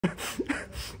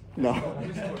No.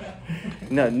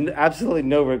 No, absolutely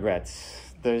no regrets.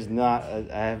 There's not,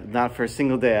 not for a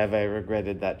single day have I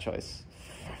regretted that choice.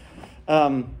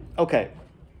 Okay.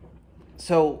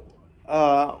 So,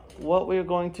 what we're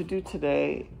going to do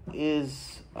today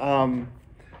is, I'm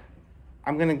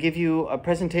going to give you a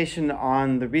presentation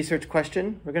on the research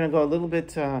question. We're going to go a little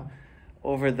bit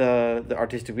over the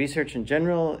artistic research in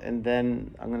general, and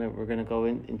then we're going to go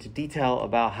into detail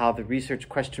about how the research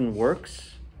question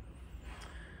works.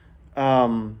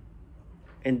 And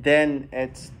then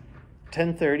at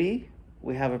 10:30,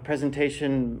 we have a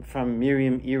presentation from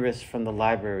Miriam Iris from the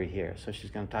library here. So she's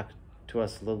going to talk to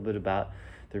us a little bit about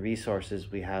the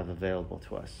resources we have available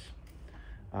to us,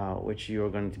 which you are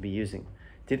going to be using.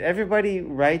 Did everybody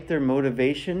write their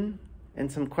motivation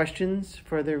and some questions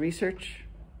for their research?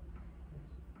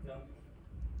 No.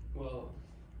 Well,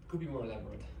 could be more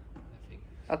elaborate, I think.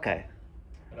 Okay.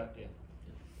 But, yeah.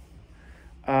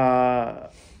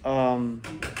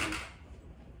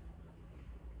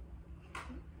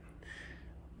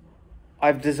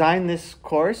 I've designed this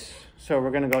course, so we're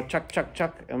going to go chuck, chuck,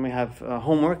 chuck, and we have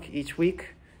homework each week,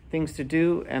 things to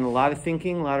do, and a lot of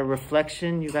thinking, a lot of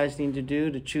reflection you guys need to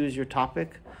do to choose your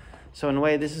topic. So in a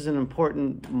way, this is an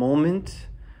important moment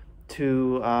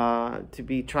to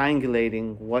be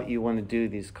triangulating what you want to do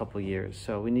these couple years.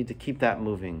 So we need to keep that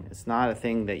moving. It's not a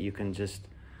thing that you can just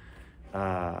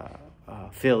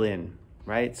fill in,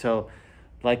 right? So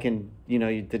like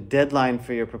the deadline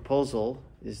for your proposal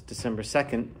is December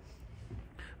 2nd,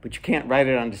 but you can't write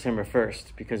it on December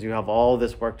 1st because you have all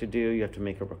this work to do. You have to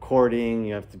make a recording,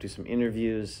 you have to do some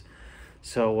interviews.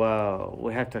 So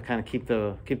we have to kind of keep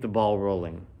the ball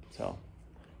rolling. So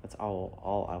that's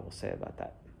all I will say about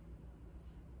that.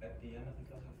 At the end of the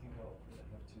class, I think I'll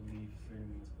have to leave 3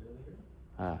 minutes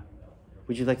earlier.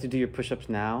 Would you like to do your push-ups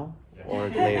now or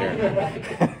later?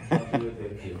 I'll do it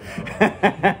with you. I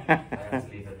have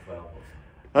to leave at 12.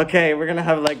 Okay, we're going to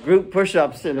have like group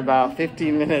push-ups in about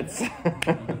 15 minutes.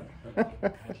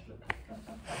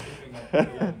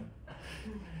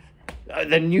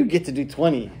 Then you get to do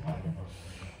 20.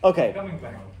 Okay.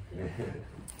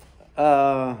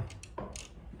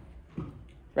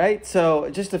 Right, so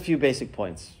just a few basic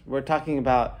points. We're talking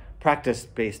about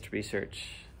practice-based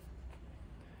research.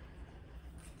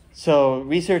 So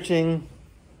researching,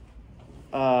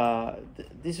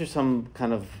 these are some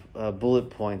kind of bullet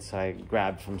points I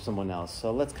grabbed from someone else.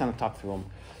 So let's kind of talk through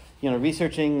them.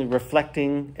 Researching,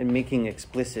 reflecting, and making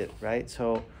explicit, right?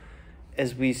 So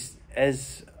as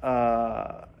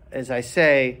I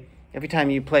say, every time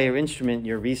you play your instrument,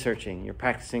 you're researching. You're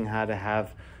practicing how to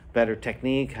have better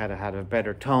technique, how to have a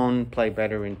better tone, play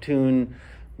better in tune,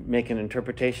 make an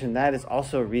interpretation. That is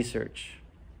also research.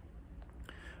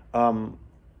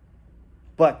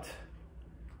 But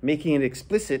making it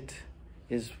explicit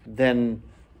is then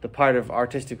the part of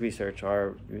artistic research,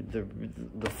 or the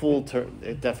full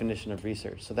definition of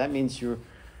research. So that means you're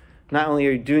not only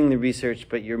are you doing the research,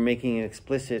 but you're making it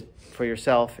explicit for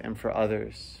yourself and for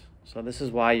others. So this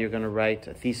is why you're going to write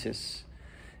a thesis,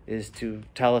 is to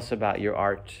tell us about your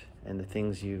art and the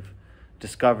things you've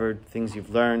discovered, things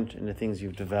you've learned, and the things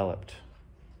you've developed.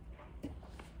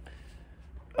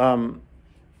 Look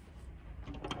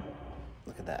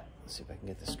at that. Let's see if I can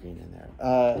get the screen in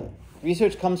there.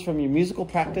 Research comes from your musical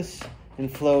practice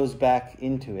and flows back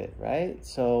into it, right?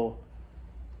 So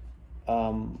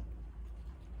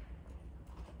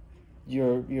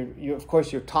your of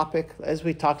course your topic, as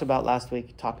we talked about last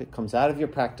week, topic comes out of your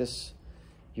practice.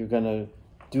 You're going to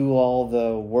do all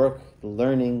the work, the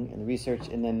learning and the research,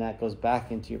 and then that goes back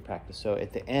into your practice. So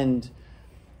at the end,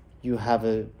 you have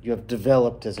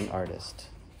developed as an artist.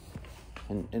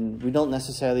 And we don't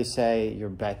necessarily say you're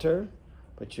better,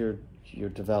 but you're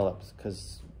developed,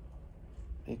 because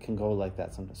it can go like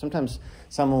that sometimes. Sometimes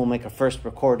someone will make a first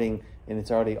recording and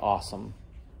it's already awesome.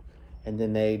 And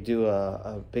then they do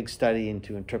a big study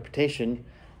into interpretation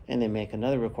and they make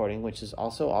another recording, which is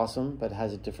also awesome, but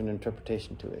has a different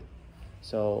interpretation to it.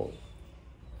 So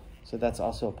that's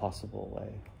also a possible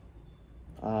way.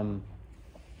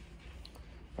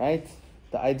 Right?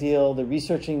 The ideal, the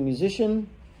researching musician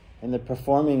and the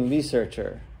performing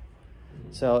researcher.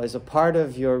 So as a part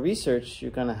of your research, you're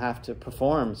going to have to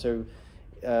perform. So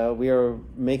we are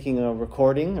making a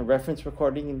recording, a reference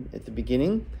recording at the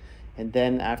beginning, and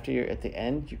then after you're at the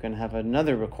end, you're going to have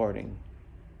another recording.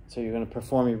 So you're going to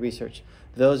perform your research.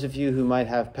 Those of you who might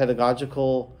have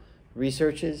pedagogical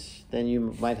researches, then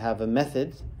you might have a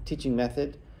method, teaching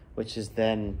method, which is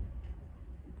then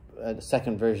a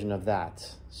second version of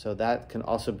that. So that can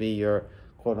also be your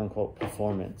quote-unquote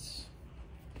performance.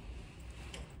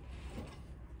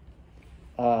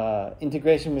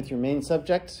 Integration with your main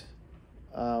subject.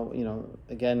 You know,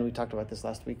 again, we talked about this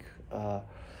last week.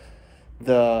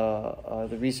 The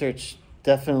research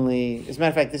definitely, as a matter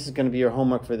of fact, this is going to be your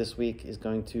homework for this week, is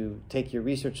going to take your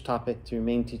research topic to your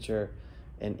main teacher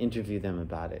and interview them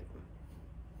about it.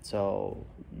 So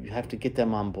you have to get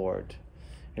them on board.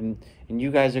 And you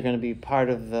guys are going to be part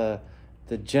of the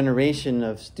generation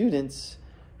of students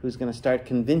who's going to start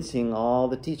convincing all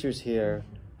the teachers here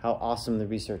how awesome the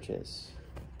research is.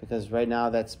 Because right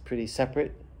now that's pretty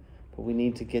separate, but we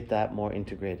need to get that more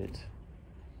integrated.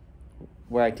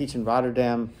 Where I teach in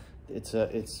Rotterdam, it's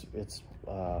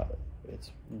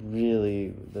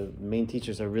really, the main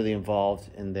teachers are really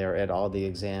involved, and they're at all the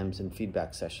exams and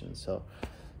feedback sessions.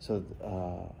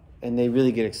 And they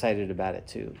really get excited about it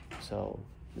too. So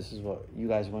this is what you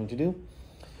guys are going to do.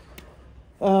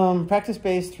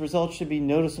 Practice-based results should be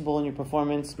noticeable in your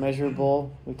performance,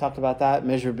 measurable. We talked about that.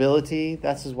 Measurability,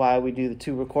 that's is why we do the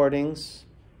 2 recordings.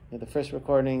 The first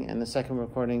recording and the second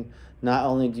recording. Not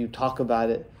only do you talk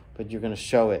about it, but you're going to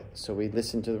show it. So we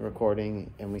listen to the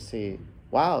recording and we see,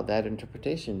 wow, that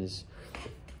interpretation is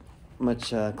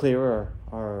much clearer,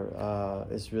 or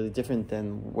is really different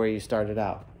than where you started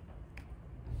out.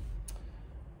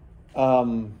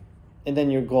 And then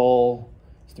your goal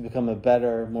is to become a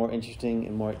better, more interesting,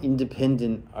 and more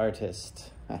independent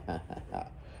artist.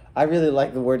 I really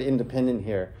like the word independent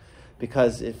here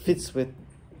because it fits with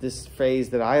this phrase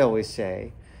that I always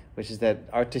say, which is that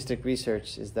artistic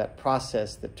research is that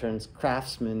process that turns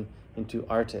craftsmen into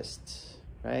artists,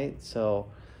 right? So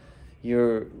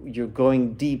you're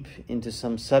going deep into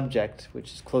some subject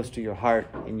which is close to your heart,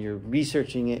 and you're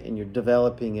researching it and you're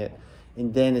developing it,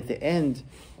 and then at the end,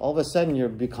 all of a sudden you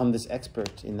become this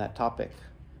expert in that topic,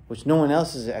 which no one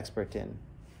else is an expert in.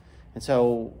 And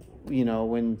so, you know,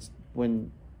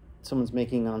 when someone's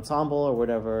making an ensemble or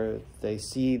whatever, they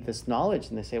see this knowledge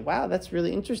and they say, wow, that's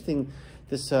really interesting,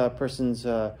 this person's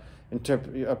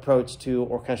approach to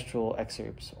orchestral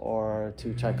excerpts, or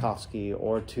to Tchaikovsky,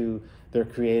 or to their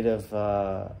creative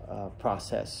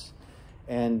process.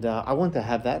 And I want to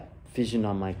have that vision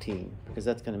on my team, because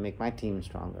that's going to make my team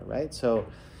stronger, right? So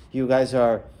you guys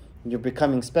you're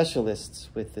becoming specialists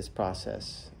with this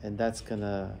process, and that's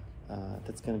gonna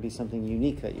be something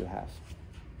unique that you have.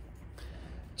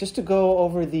 Just to go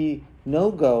over the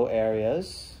no-go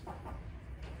areas,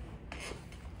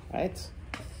 right?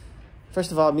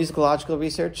 First of all, musicological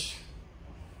research.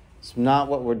 It's not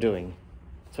what we're doing.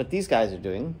 It's what these guys are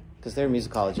doing, because they're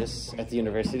musicologists at the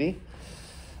university.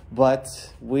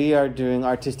 But we are doing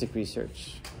artistic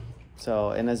research. So,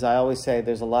 and as I always say,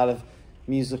 there's a lot of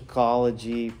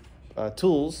musicological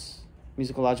tools,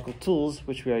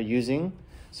 which we are using.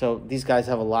 So these guys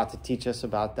have a lot to teach us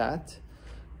about that.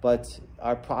 But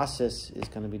our process is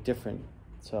going to be different.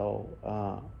 So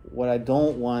what I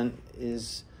don't want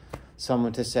is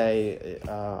someone to say,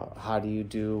 how do you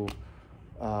do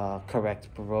correct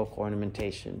Baroque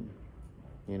ornamentation?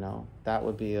 You know, that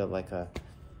would be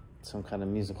some kind of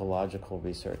musicological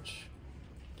research.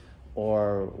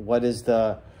 Or what is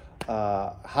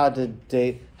how did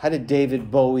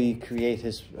David Bowie create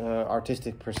his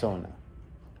artistic persona?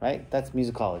 Right? That's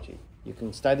musicology. You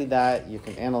can study that, you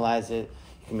can analyze it,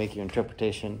 you can make your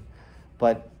interpretation.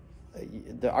 But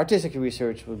the artistic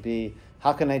research would be,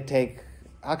 how can I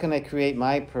create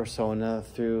my persona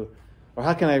or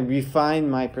how can I refine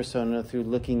my persona through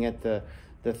looking at the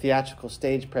theatrical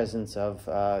stage presence of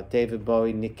David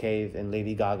Bowie, Nick Cave, and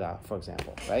Lady Gaga, for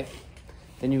example, right?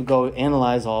 Then you go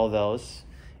analyze all those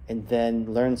and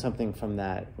then learn something from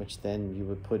that, which then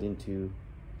you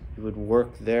would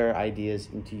work their ideas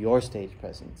into your stage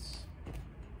presence.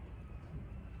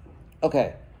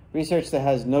 Okay, research that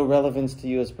has no relevance to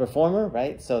you as a performer,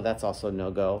 right? So that's also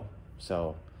no-go.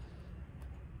 So,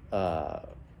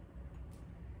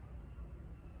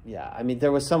 yeah, I mean,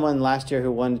 there was someone last year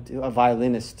who wanted a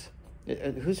violinist.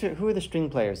 Who are the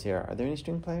string players here? Are there any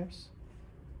string players?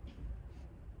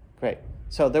 Great.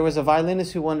 So there was a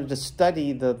violinist who wanted to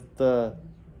study the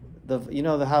you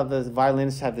know how the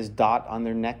violinists have this dot on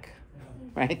their neck,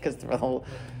 right? Because the whole,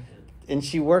 and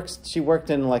she worked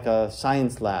in like a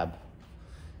science lab,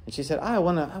 and she said, I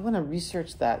want to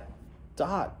research that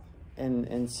dot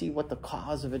and see what the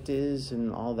cause of it is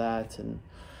and all that,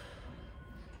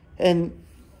 and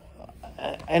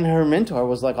her mentor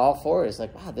was like all for it. It's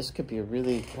like, wow, this could be a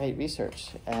really great research,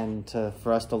 and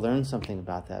for us to learn something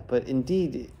about that. But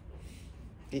indeed,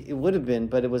 it would have been,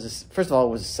 but it was, first of all, it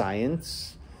was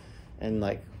science, and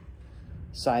like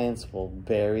science will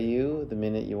bury you the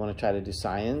minute you want to try to do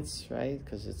science, right?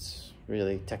 Because it's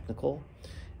really technical.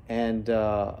 And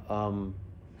I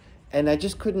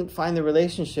just couldn't find the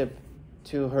relationship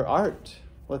to her art,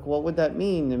 Like, what would that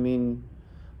mean? I mean,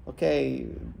 okay,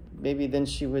 maybe then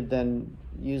she would then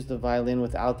use the violin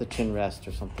without the chin rest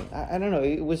or something. I don't know.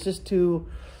 It was just too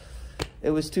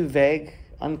vague,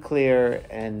 unclear,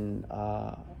 and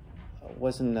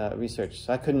wasn't researched.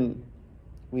 So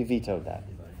we vetoed that.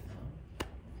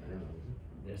 I don't know.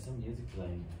 There's some music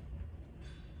playing.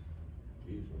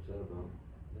 Jeez, what's that about?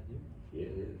 Is that you? Yeah,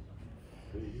 it is.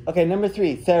 Pretty good. Okay, number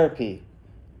 3, therapy.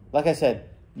 Like I said,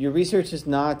 your research is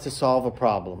not to solve a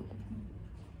problem.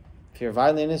 If you're a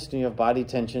violinist and you have body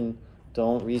tension,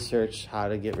 don't research how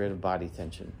to get rid of body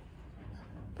tension.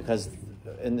 Because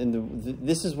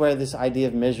this is where this idea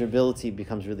of measurability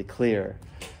becomes really clear.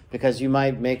 Because you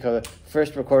might make a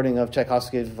first recording of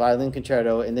Tchaikovsky's violin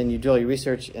concerto, and then you do all your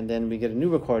research, and then we get a new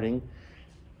recording,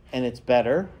 and it's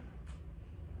better.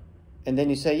 And then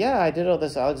you say, yeah, I did all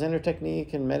this Alexander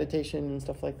technique and meditation and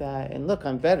stuff like that, and look,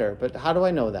 I'm better. But how do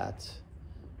I know that?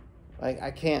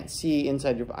 I can't see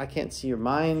I can't see your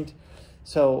mind.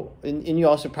 So, and you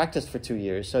also practiced for 2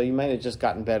 years, so you might have just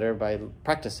gotten better by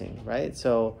practicing, right?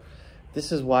 So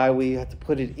this is why we have to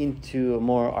put it into a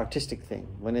more artistic thing.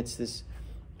 When it's this,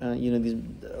 there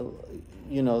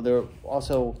are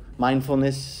also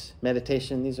mindfulness,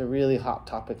 meditation. These are really hot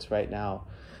topics right now.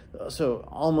 So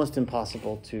almost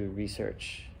impossible to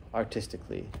research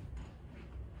artistically.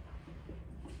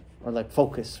 Or like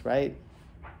focus, right?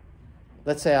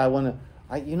 Let's say I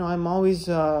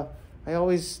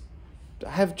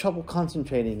have trouble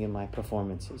concentrating in my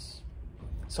performances.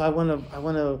 So I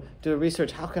want to do a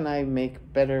research. How can I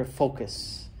make better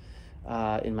focus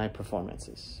in my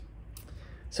performances?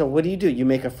 So what do? You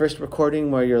make a first recording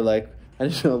where you're like, I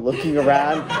don't know, looking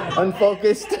around,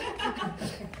 unfocused.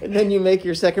 And then you make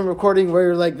your second recording where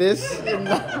you're like this.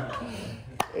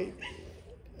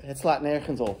 It's Latin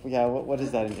nergens op. Yeah, what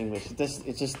is that in English?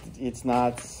 It's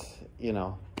not,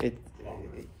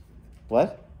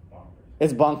 what?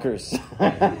 It's bonkers.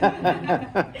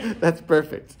 That's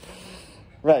perfect.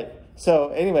 Right. So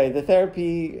anyway, the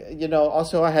therapy,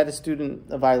 also I had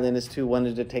a violinist who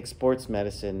wanted to take sports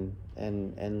medicine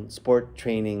and sport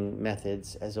training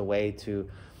methods as a way to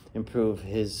improve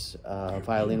his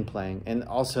violin playing. And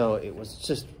also it was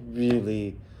just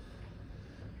really,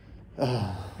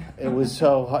 it was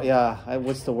so hard. Yeah,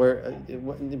 what's the word? It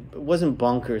wasn't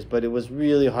bonkers, but it was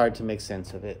really hard to make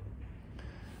sense of it.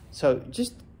 So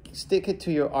just stick it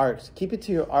to your art. Keep it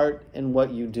to your art and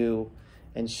what you do,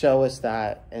 and show us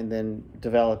that, and then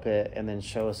develop it, and then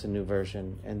show us a new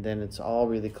version, and then it's all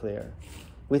really clear.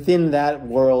 Within that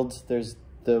world, there's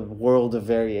the world of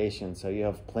variation, so you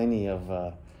have plenty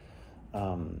of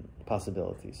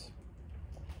possibilities.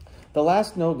 The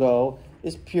last no-go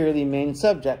is purely main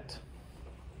subject.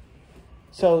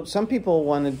 So some people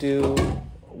want to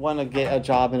get a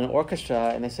job in an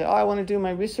orchestra, and they say, I want to do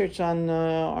my research on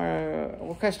our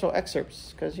orchestral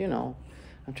excerpts, because,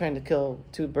 I'm trying to kill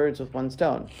 2 birds with 1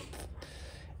 stone.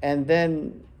 And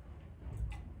then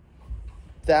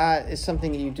that is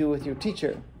something that you do with your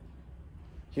teacher.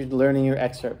 You're learning your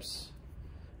excerpts.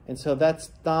 And so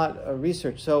that's not a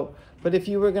research. But if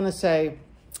you were going to say,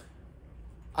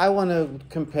 I want to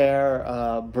compare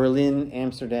Berlin,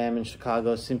 Amsterdam, and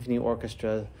Chicago Symphony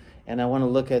Orchestra, and I want to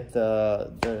look at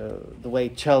the way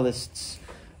cellists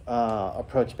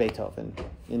approach Beethoven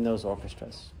in those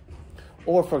orchestras.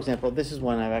 Or, for example, this is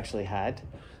one I've actually had,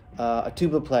 a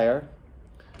tuba player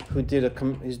who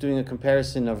he's doing a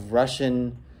comparison of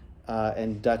Russian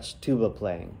and Dutch tuba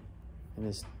playing. And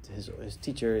his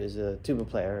teacher is a tuba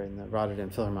player in the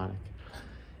Rotterdam Philharmonic.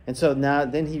 And so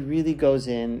then he really goes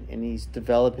in and he's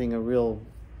developing a real,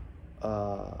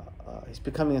 he's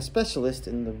becoming a specialist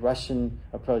in the Russian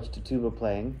approach to tuba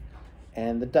playing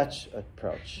and the Dutch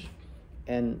approach.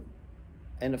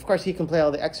 And of course he can play all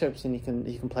the excerpts, and he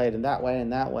can play it in that way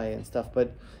and stuff,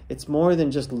 but it's more than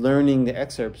just learning the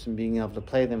excerpts and being able to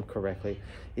play them correctly.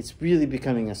 It's really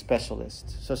becoming a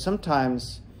specialist. So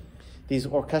sometimes these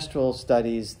orchestral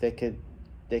studies, they could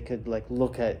like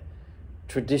look at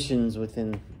traditions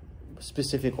within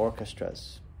specific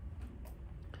orchestras.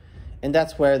 And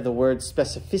that's where the word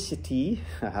specificity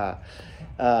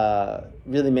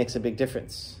really makes a big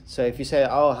difference. So if you say,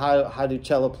 how do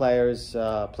cello players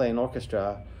play an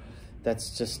orchestra,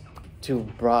 that's just too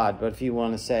broad. But if you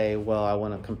want to say, well, I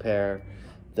want to compare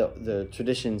the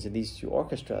traditions of these 2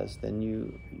 orchestras,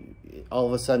 then all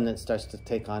of a sudden it starts to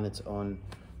take on its own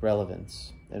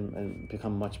relevance and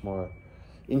become much more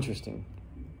interesting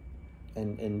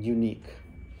and unique.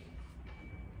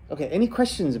 Okay, any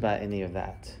questions about any of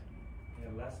that?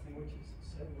 Last thing what you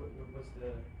said,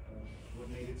 what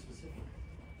made it specific?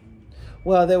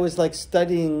 Well, there was like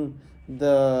studying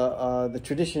the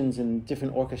traditions in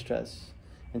different orchestras,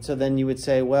 And so then you would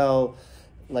say, well,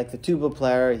 like the tuba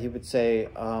player, he would say,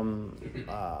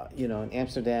 you know, in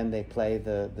Amsterdam they play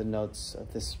the notes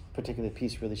of this particular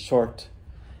piece really short,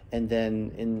 and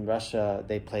then in Russia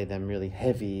they play them really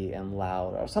heavy and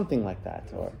loud, or something like that.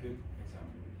 That's Or a good example.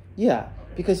 yeah,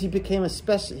 Okay. because he became a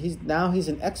now he's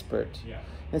an expert. Yeah.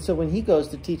 And so when he goes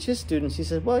to teach his students, he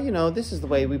says, well, you know, this is the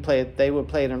way we play it. They would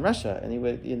play it in Russia. And he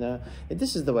would, you know, and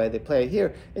this is the way they play it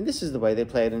here. And this is the way they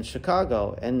play it in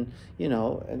Chicago. And, you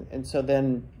know, and so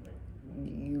then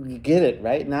you get it,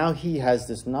 right? Now he has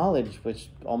this knowledge which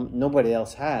nobody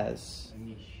else has. A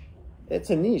niche. It's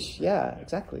a niche. Yeah,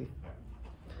 exactly.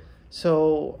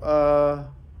 So,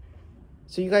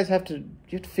 so you guys have to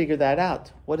figure that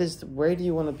out. What do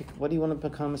you want to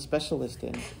become a specialist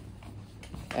in?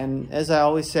 And as I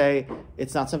always say,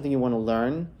 it's not something you want to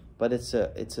learn, but it's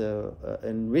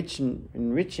enriching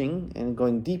and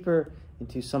going deeper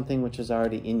into something which is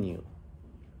already in you.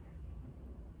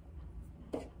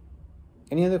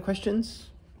 Any other questions?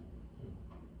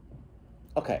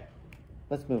 Okay,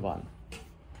 let's move on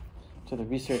to the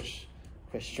research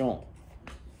question.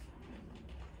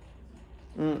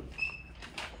 A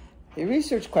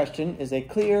research question is a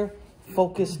clear,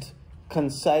 focused,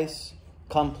 concise,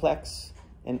 complex,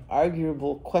 an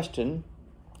arguable question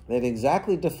that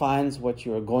exactly defines what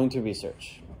you are going to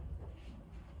research.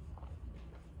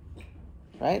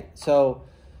 Right? So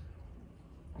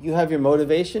you have your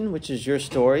motivation, which is your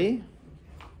story.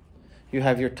 You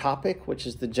have your topic, which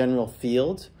is the general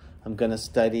field. I'm going to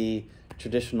study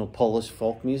traditional Polish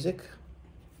folk music.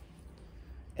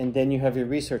 And then you have your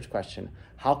research question.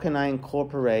 How can I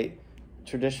incorporate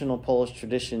traditional Polish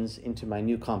traditions into my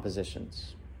new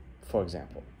compositions, for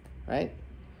example, right?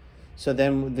 So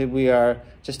then we are,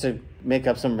 just to make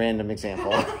up some random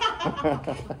example,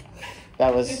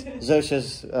 that was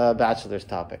Zosia's bachelor's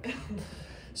topic.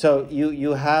 So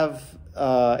you have,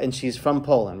 and she's from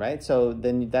Poland, right? So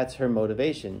then that's her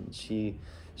motivation. She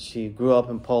grew up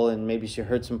in Poland. Maybe she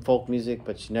heard some folk music,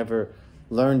 but she never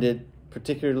learned it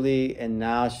particularly, and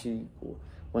now she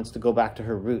wants to go back to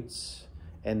her roots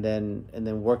and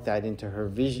then work that into her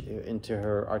vision, into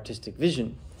her artistic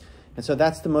vision. And so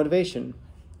that's the motivation.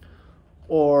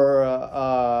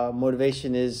 Or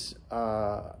motivation is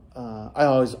I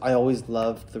always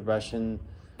loved the Russian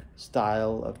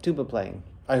style of tuba playing.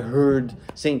 I heard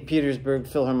St. Petersburg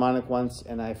Philharmonic once,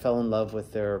 and I fell in love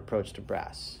with their approach to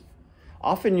brass.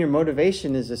 Often your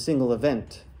motivation is a single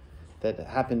event that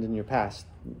happened in your past,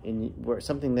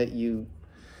 something that you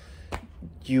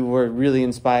were really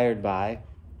inspired by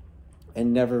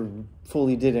and never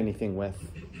fully did anything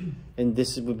with. And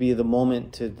this would be the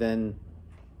moment to then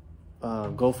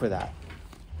go for that.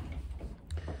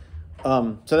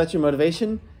 So that's your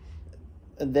motivation.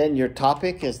 And then your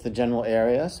topic is the general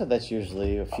area, so that's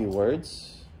usually a few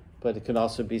words, but it could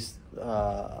also be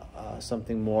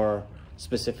something more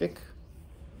specific.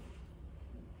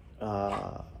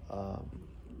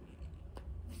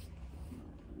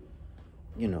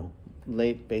 You know,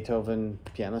 late Beethoven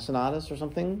piano sonatas or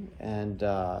something, and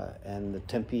the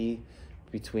tempi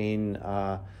between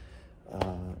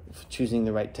choosing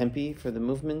the right tempi for the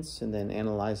movements, and then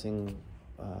analyzing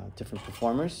different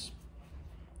performers.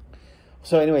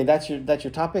 So anyway, that's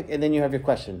your topic, and then you have your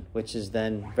question, which is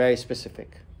then very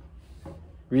specific,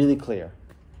 really clear.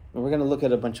 And we're going to look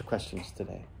at a bunch of questions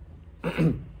today.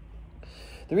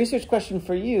 The research question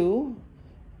for you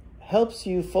helps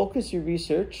you focus your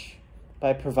research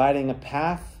by providing a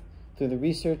path through the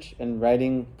research and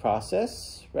writing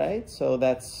process, right? So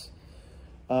that's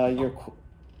the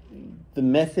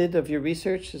method of your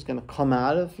research is going to come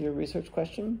out of your research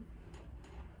question.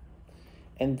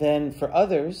 And then for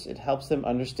others, it helps them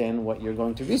understand what you're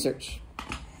going to research.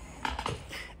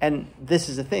 And this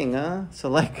is the thing, So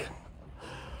like,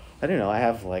 I don't know, I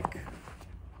have like,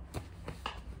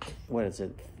 what is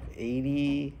it,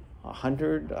 80,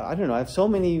 100? I don't know, I have so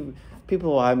many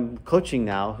people I'm coaching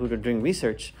now who are doing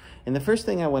research. And the first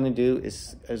thing I want to do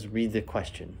is read the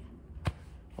question.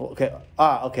 Okay,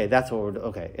 okay, that's what we're doing.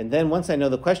 Okay, and then once I know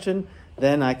the question,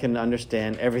 then I can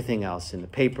understand everything else in the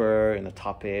paper, in the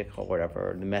topic, or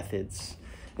whatever, the methods.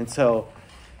 And so,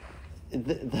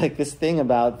 like this thing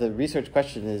about the research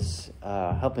question is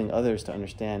helping others to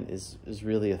understand is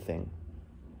really a thing.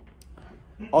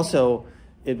 Also,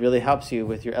 it really helps you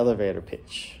with your elevator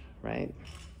pitch, right?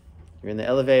 You're in the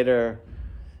elevator,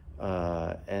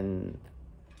 and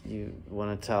you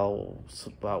want to tell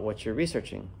about what you're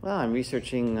researching. Well, I'm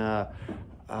researching the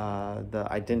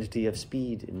identity of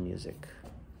speed in music.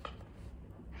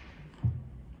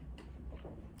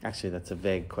 Actually, that's a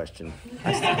vague question.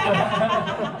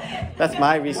 That's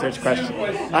my research question.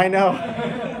 I know.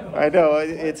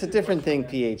 It's a different thing.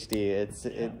 PhD.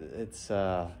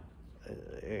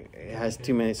 It has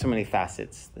so many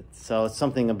facets. So it's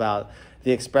something about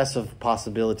the expressive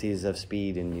possibilities of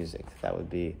speed in music. That would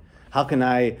be, how can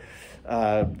I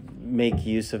make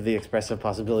use of the expressive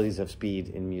possibilities of speed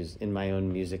in my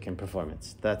own music and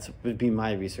performance? That would be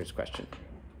my research question.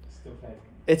 Still vague.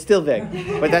 It's still vague,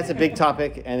 but that's a big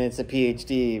topic, and it's a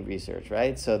PhD research,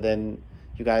 right? So then,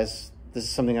 you guys, this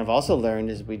is something I've also learned,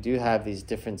 is we do have these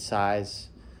different size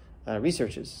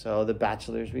researches. So the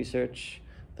bachelor's research,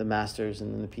 the master's,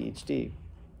 and then the PhD.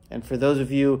 And for those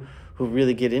of you who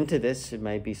really get into this, it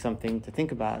might be something to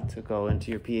think about to go into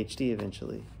your PhD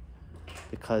eventually.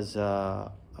 Because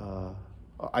I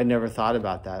never thought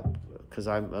about that, because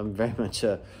I'm very much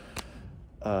a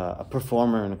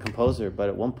performer and a composer, but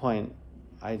at one point,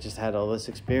 I just had all this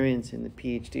experience, and the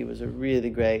PhD was a really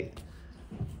great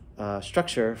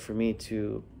structure for me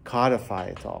to codify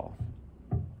it all.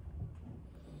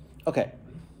 Okay.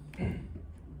 I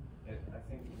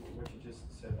think what you just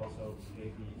said also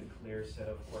gave me a clear set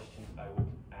of questions I would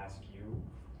ask you to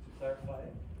clarify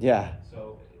it. Yeah.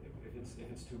 So if it's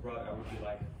too broad, I would be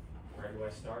like, where do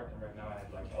I start? And right now I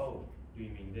had like, oh, do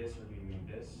you mean this or do you mean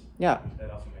this? Yeah.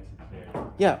 That also makes it clear.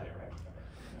 Yeah. Clear, right?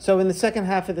 So in the second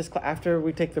half of this class, after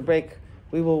we take the break,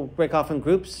 we will break off in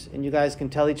groups, and you guys can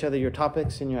tell each other your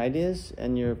topics and your ideas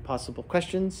and your possible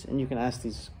questions, and you can ask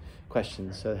these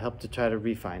questions. So help to try to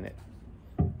refine it.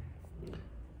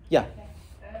 Ja. I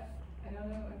don't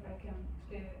know if I can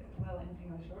well in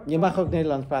English hoor. Je mag ook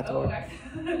Nederlands praten Oh, hoor. echt?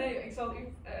 Nee, ik zal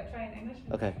try in English.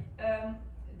 Okay. It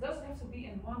doesn't have to be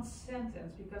in one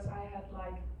sentence, because I had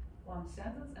like one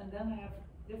sentence and then I have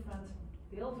different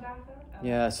deelvragen.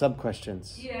 Yeah,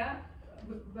 sub-questions. Yeah,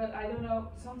 but I don't know,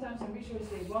 sometimes in research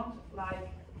they want,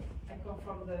 like, I come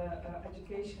from the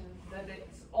education, that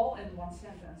it's all in one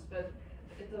sentence, but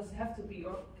it doesn't have to be,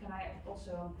 or can I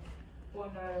also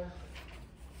point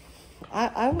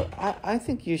out? I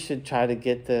think you should try to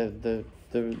get the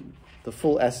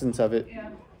full essence of it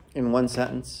in one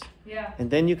sentence. Yeah. And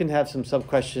then you can have some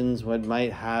sub-questions what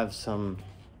might have some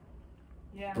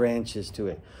branches to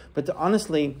it. But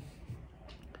honestly,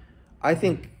 I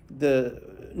think the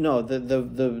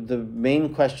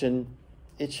main question,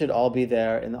 it should all be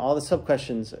there, and all the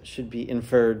sub-questions should be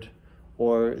inferred,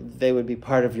 or they would be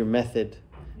part of your method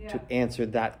to answer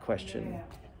that question.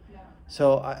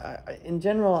 So I in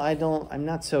general, I'm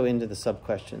not so into the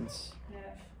sub-questions,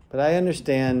 but I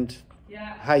understand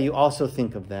how you also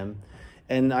think of them.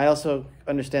 And I also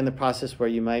understand the process where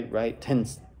you might write 10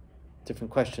 different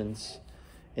questions,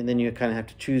 and then you kind of have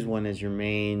to choose one as your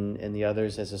main and the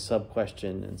others as a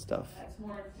sub-question and stuff. It's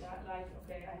more like,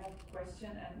 okay, I have a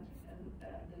question, and the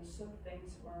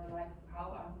sub-things were like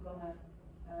how I'm gonna,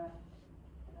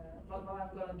 what I'm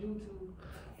gonna do to...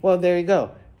 Well, there you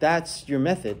go. That's your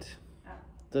method.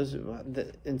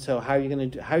 And so how are you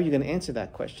going to answer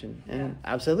that question? And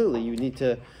absolutely, you need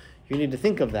to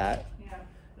think of that. Yeah,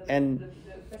 and the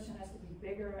question has to be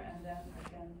bigger, and then I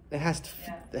can... It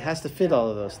has to fit all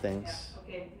of those things. Yeah.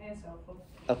 Okay, it's helpful.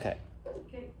 Okay.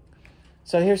 Okay.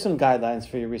 So here's some guidelines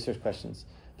for your research questions.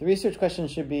 The research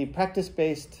questions should be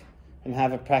practice-based and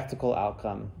have a practical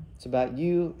outcome. It's about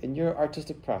you and your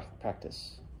artistic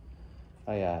practice.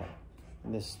 Oh yeah,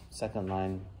 in this second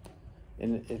line.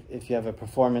 And if you have a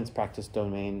performance practice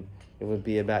domain, it would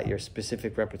be about your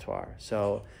specific repertoire.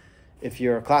 So if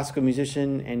you're a classical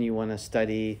musician and you want to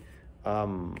study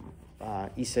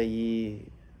Isaïe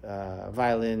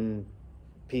violin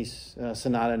piece,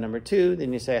 Sonata No. 2,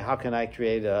 then you say, how can I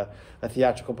create a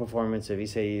theatrical performance of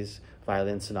Isaïe's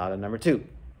violin Sonata No. 2?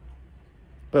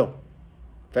 Boom.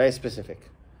 Very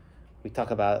specific. We talk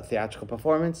about theatrical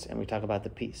performance and we talk about the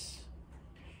piece.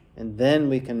 And then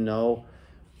we can know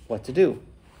what to do. You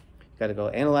got to go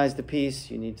analyze the piece.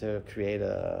 You need to create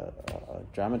a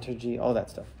dramaturgy, all that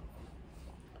stuff.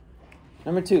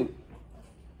 Number 2,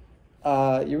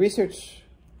 your research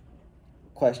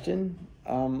question,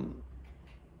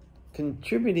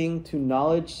 contributing to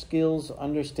knowledge, skills,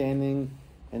 understanding,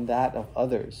 and that of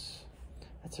others.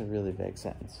 That's a really vague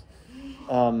sentence.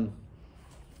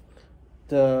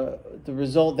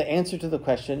 The answer to the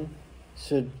question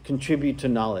should contribute to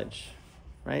knowledge.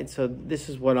 Right? So this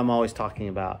is what I'm always talking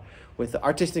about. With the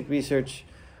artistic research,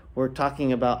 we're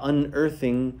talking about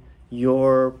unearthing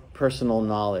your personal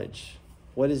knowledge.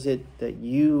 What is it that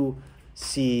you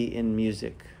see in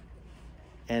music?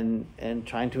 And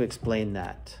trying to explain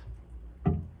that.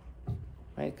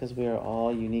 Right? Because we are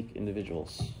all unique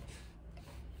individuals.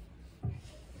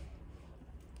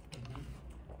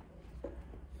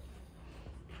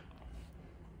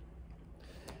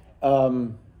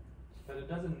 But it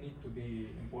doesn't need to be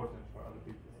important for other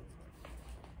people.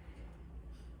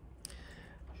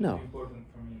 It should No. be important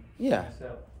for me. Yeah.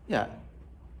 Myself. Yeah.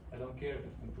 I don't care if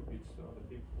it contributes to other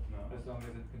people. No. As long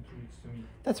as it contributes to me.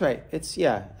 That's right. It's,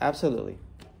 yeah, absolutely.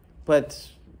 But,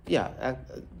 yeah,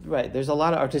 right. There's a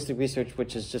lot of artistic research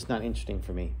which is just not interesting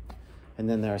for me. And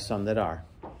then there are some that are.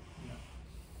 Yeah.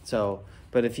 So,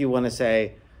 but if you want to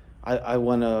say, I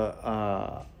want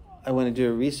to do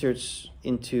a research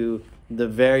into the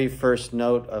very first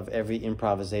note of every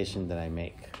improvisation that I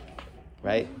make,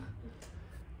 right?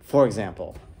 For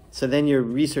example. So then you're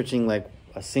researching like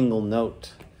a single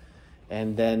note,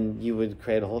 and then you would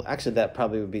create a whole, actually that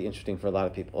probably would be interesting for a lot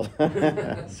of people.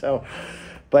 So,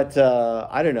 but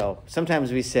I don't know.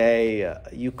 Sometimes we say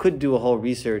you could do a whole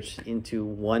research into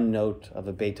one note of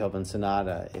a Beethoven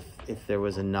sonata if there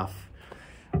was enough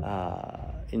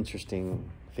interesting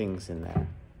things in there.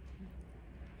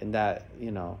 And that,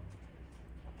 you know,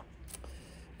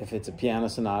 if it's a piano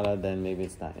sonata, then maybe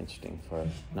it's not interesting for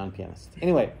non-pianists.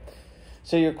 Anyway,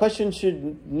 so your question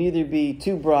should neither be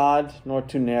too broad nor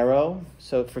too narrow.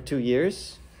 So for 2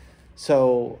 years.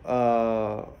 So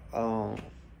I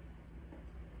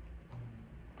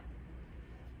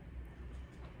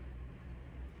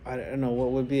don't know,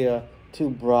 what would be a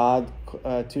too broad,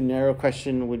 too narrow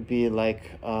question would be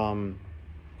like,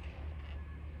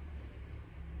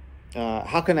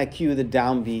 how can I cue the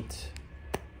downbeat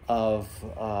of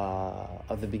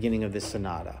the beginning of this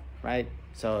sonata, right?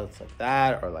 So it's like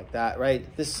that, right?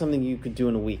 This is something you could do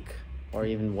in a week or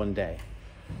even one day.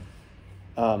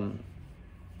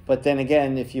 But then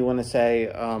again, if you want to say,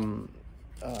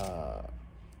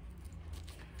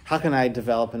 how can I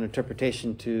develop an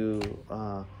interpretation to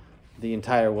the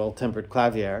entire Well-Tempered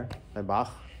Clavier by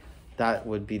Bach? That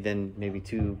would be then maybe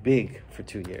too big for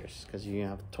 2 years because you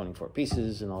have 24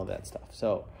 pieces and all that stuff.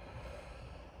 So,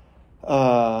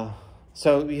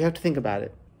 so you have to think about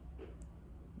it.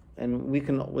 And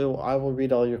I will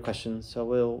read all your questions. So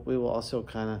we will also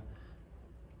kind of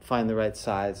find the right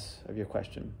size of your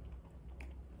question.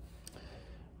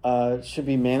 It should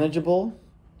be manageable.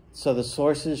 So the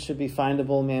sources should be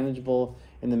findable, manageable,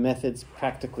 and the methods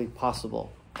practically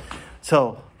possible.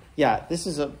 So, yeah, this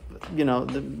is the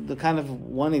kind of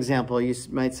one example. You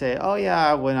might say, oh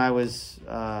yeah, when I was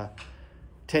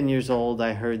 10 years old,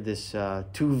 I heard this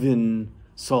Tuvin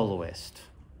soloist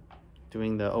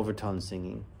doing the overtone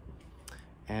singing.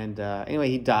 And anyway,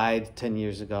 he died 10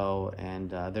 years ago, and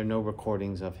there are no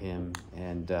recordings of him,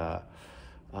 and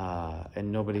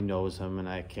nobody knows him, and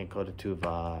I can't go to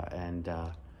Tuva. And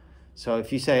so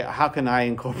if you say, how can I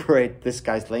incorporate this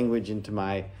guy's language into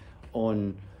my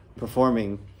own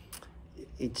performing,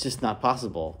 it's just not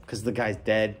possible because the guy's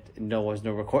dead, there's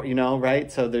no record,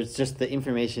 right? So there's just, the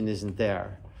information isn't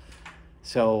there.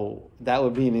 So that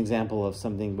would be an example of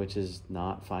something which is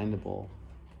not findable.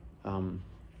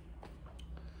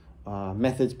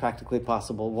 Methods practically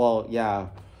possible. Well, yeah.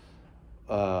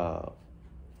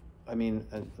 I mean,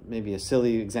 maybe a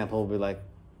silly example would be like,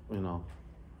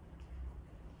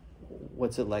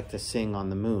 what's it like to sing on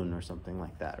the moon or something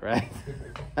like that, right?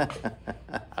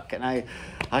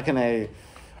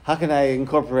 How can I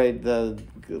incorporate the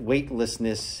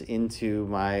weightlessness into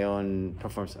my own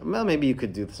performance? Well, maybe you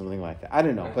could do something like that. I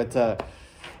don't know, but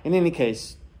in any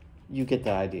case, you get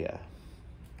the idea.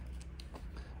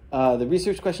 The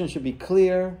research question should be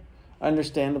clear,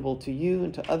 understandable to you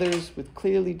and to others with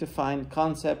clearly defined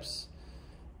concepts.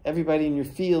 Everybody in your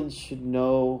field should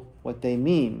know what they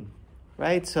mean,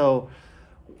 right? So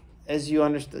as you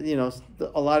understand,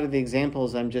 a lot of the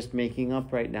examples I'm just making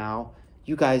up right now,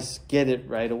 you guys get it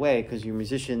right away because you're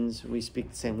musicians, we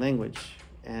speak the same language.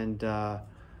 And so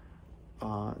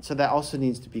that also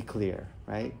needs to be clear,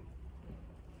 right?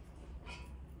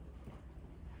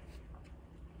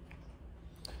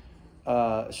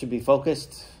 Should be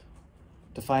focused,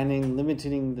 defining,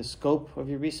 limiting the scope of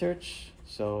your research.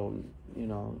 So,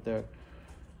 there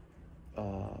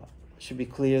should be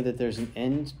clear that there's an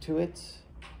end to it,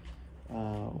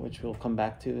 which we'll come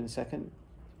back to in a second.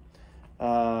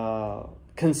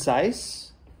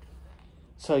 Concise,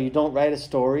 so you don't write a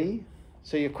story.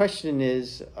 So your question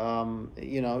is,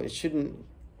 it shouldn't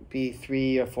be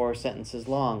 3 or 4 sentences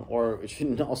long, or it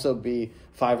shouldn't also be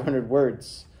 500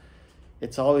 words.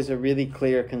 It's always a really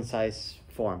clear, concise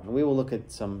form. And we will look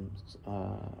at some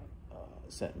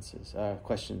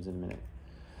questions in a minute.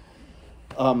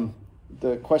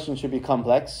 The question should be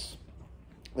complex.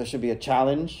 There should be a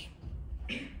challenge,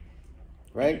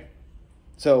 right?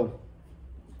 So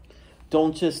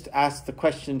don't just ask the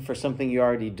question for something you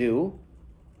already do,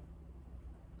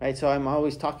 right? So I'm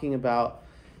always talking about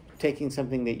taking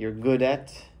something that you're good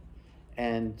at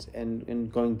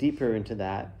and going deeper into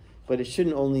that. But it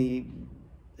shouldn't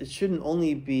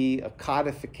only be a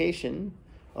codification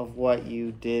of what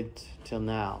you did till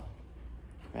now,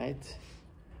 right?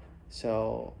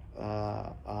 So,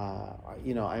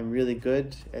 I'm really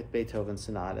good at Beethoven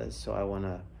sonatas,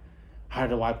 so how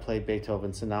do I play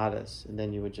Beethoven sonatas? And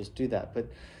then you would just do that. But,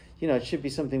 it should be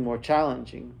something more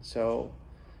challenging. So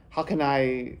how can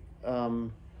I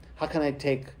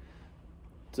take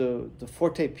the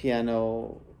forte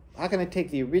piano, how can I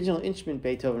take the original instrument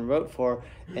Beethoven wrote for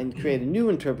and create a new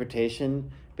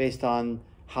interpretation based on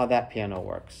how that piano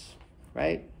works,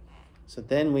 right? So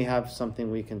then we have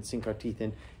something we can sink our teeth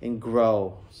in and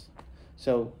grow.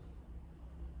 So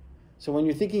when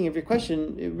you're thinking of your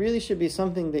question, it really should be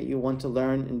something that you want to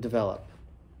learn and develop.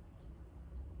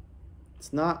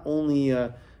 It's not only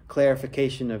a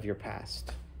clarification of your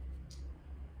past.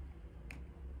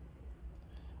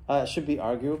 It should be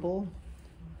arguable,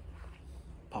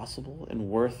 possible, and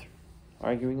worth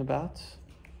arguing about.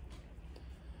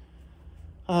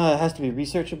 It has to be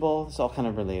researchable. It's all kind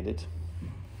of related.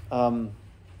 And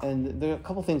there are a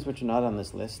couple things which are not on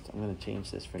this list. I'm going to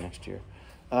change this for next year.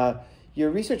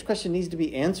 Your research question needs to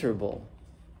be answerable.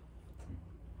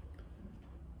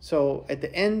 So at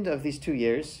the end of these 2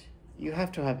 years, you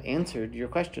have to have answered your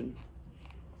question.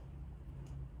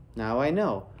 Now I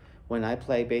know when I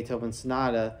play Beethoven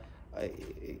sonata,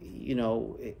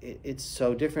 it's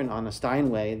so different on a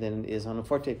Steinway than it is on a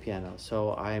forte piano.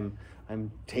 So I'm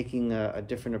taking a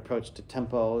different approach to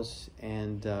tempos,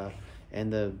 and the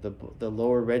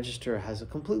lower register has a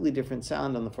completely different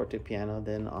sound on the forte piano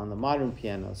than on the modern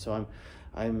piano. So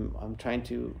I'm trying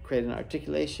to create an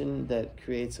articulation that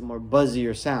creates a more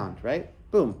buzzier sound, right?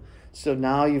 Boom. So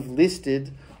now you've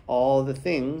listed all the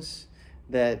things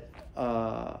that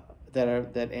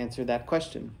answer that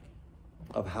question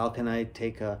of how can I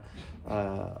take the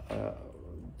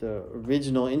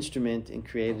original instrument and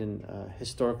create an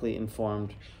historically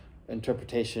informed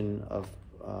interpretation of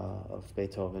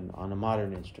Beethoven on a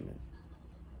modern instrument.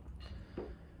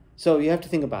 So you have to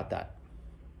think about that.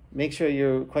 Make sure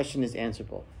your question is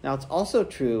answerable. Now, it's also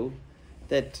true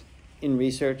that in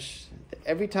research,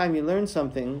 every time you learn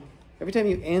something, every time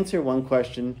you answer one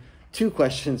question, 2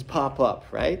 questions pop up,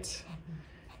 right?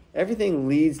 Everything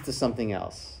leads to something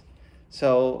else.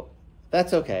 So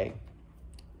that's okay.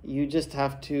 You just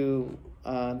have to,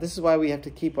 this is why we have to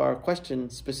keep our question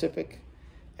specific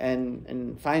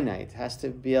and finite. It has to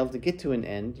be able to get to an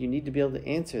end. You need to be able to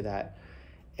answer that.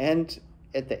 And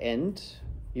at the end,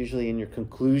 usually in your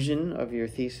conclusion of your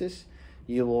thesis,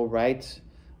 you will write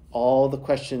all the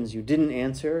questions you didn't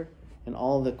answer and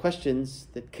all the questions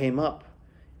that came up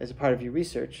as a part of your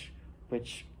research,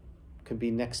 which could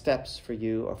be next steps for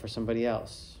you or for somebody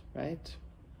else, right?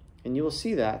 And you will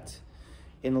see that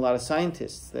in a lot of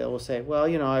scientists. They will say, well,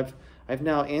 I've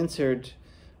now answered,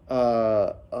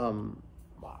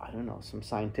 some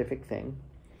scientific thing.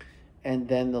 And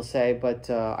then they'll say, but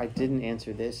I didn't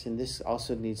answer this, and this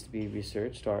also needs to be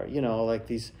researched, or, like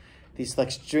these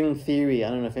like string theory. I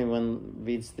don't know if anyone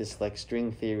reads this like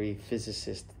string theory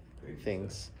physicist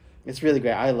things. It's really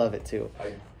great. I love it too.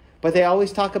 But they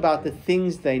always talk about the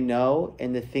things they know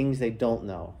and the things they don't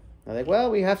know. They're like,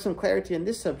 well, we have some clarity in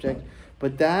this subject,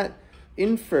 but that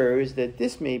infers that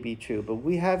this may be true, but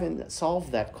we haven't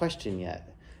solved that question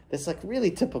yet. That's like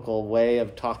really typical way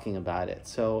of talking about it.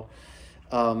 So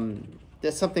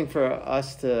that's something for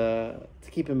us to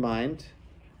keep in mind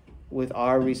with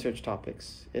our research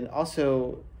topics. And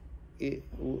also,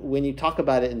 when you talk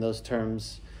about it in those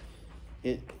terms,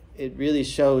 it really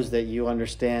shows that you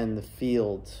understand the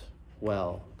field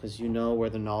well, because you know where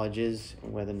the knowledge is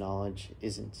and where the knowledge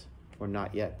isn't, or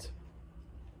not yet.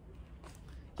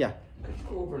 Yeah? Could you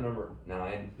go over number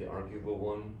 9, the arguable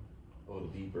one, a little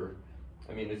deeper?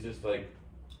 I mean, it's just like,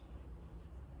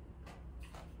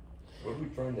 what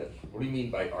do you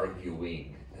mean by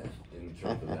arguing in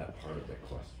terms of that part of the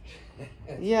question?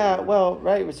 Yeah, well,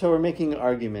 right, so we're making an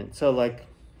argument. So like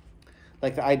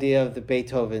the idea of the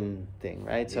Beethoven thing,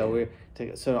 right? Yeah.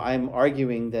 So I'm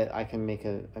arguing that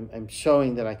I'm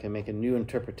showing that I can make a new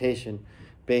interpretation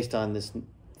based on this,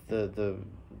 the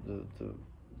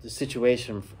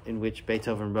situation in which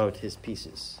Beethoven wrote his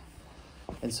pieces.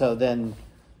 And so then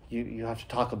you have to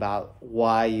talk about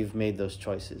why you've made those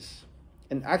choices.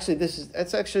 And actually,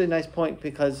 that's actually a nice point,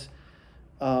 because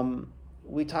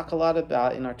we talk a lot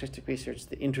about in artistic research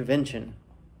the intervention,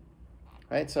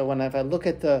 right? So if I look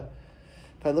at the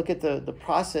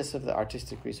process of the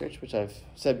artistic research, which I've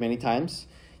said many times,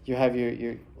 you have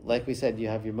your like we said, you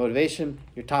have your motivation,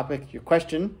 your topic, your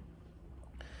question.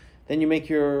 Then you make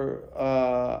your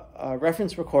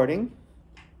reference recording,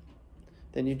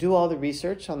 Then you do all the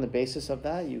research on the basis of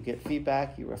that. You get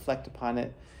feedback, you reflect upon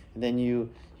it, and then you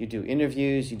do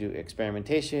interviews, you do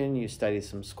experimentation, you study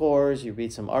some scores, you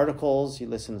read some articles, you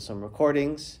listen to some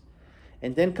recordings,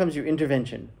 and then comes your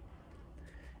intervention.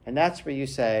 And that's where you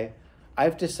say,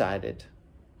 I've decided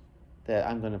that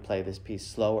I'm going to play this piece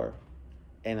slower,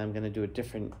 and I'm going to do a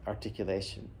different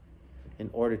articulation in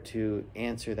order to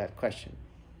answer that question.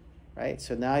 Right?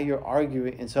 So now you're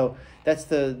arguing, and so that's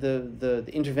the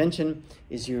intervention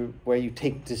is where you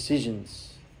take decisions.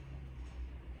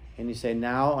 And you say,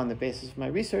 now on the basis of my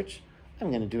research, I'm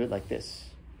going to do it like this.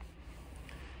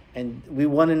 And we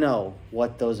want to know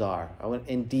what those are. I want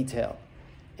in detail.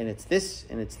 And it's this,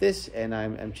 and it's this, and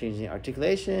I'm changing the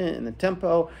articulation and the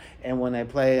tempo. And when I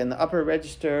play in the upper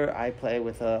register, I play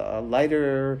with a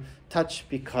lighter touch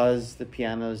because the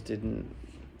pianos didn't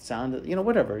sound,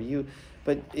 whatever.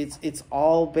 But it's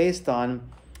all based on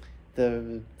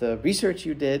the research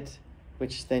you did,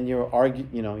 which then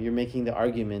you're making the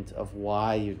argument of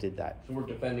why you did that. So we're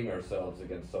defending ourselves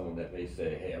against someone that may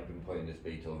say, hey, I've been playing this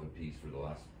Beethoven piece for the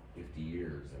last 50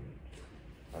 years and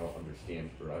I don't understand,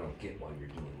 or I don't get why you're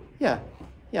doing what you're doing.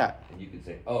 Yeah. And you could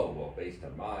say, oh, well, based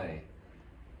on my...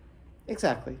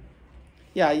 Exactly.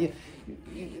 Yeah, I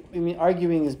mean,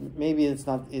 arguing is, maybe it's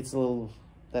a little...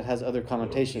 that has other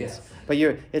connotations. Yes. But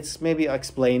it's maybe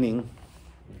explaining.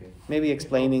 Okay. Maybe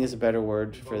explaining is a better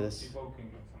word for this.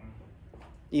 Evoking or something.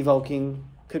 Evoking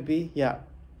could be, yeah.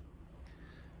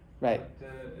 Right. But,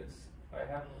 I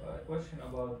have a question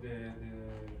about the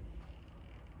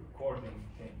recording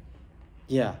thing.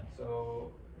 Yeah.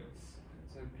 So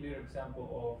it's a clear example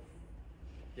of,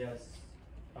 yes,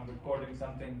 I'm recording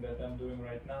something that I'm doing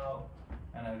right now,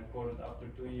 and I record it after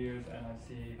 2 years, and I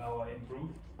see how I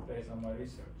improved based on my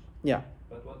research. Yeah.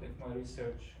 But what if my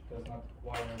research does not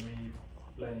require me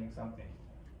playing something?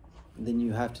 Then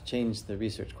you have to change the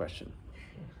research question.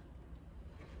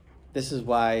 This is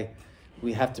why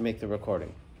we have to make the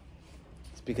recording.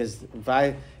 It's because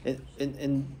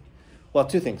well,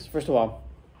 two things. First of all,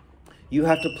 you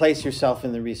have to place yourself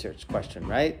in the research question,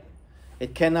 right?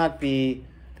 It cannot be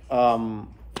a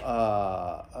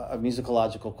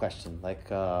musicological question like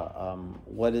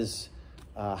what is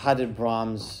the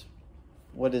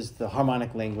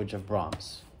harmonic language of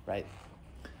Brahms, right?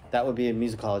 That would be a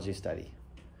musicology study.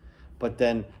 But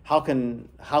then how can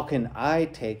I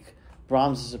take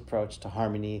Brahms's approach to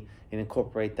harmony and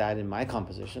incorporate that in my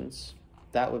compositions?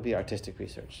 That would be artistic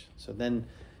research. So then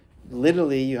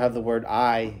literally you have the word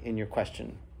I in your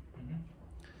question. Mm-hmm.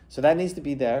 So that needs to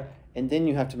be there, and then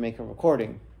you have to make a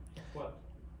recording. What?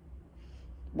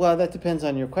 Well, that depends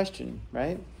on your question,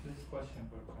 right? This question,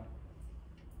 for example.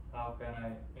 How can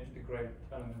I integrate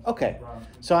elements Okay, of Brahms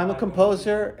into so I'm a my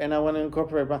composer and I want to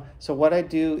incorporate Brahms. So what I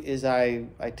do is I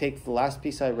take the last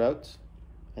piece I wrote,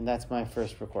 and that's my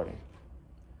first recording.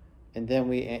 And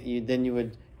then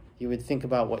you would think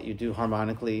about what you do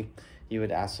harmonically. You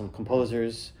would ask some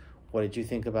composers, what did you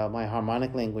think about my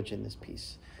harmonic language in this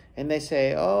piece? And they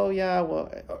say, oh yeah,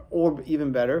 well, or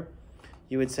even better,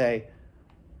 you would say,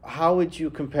 how would you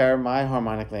compare my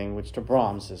harmonic language to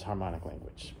Brahms's harmonic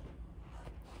language?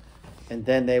 And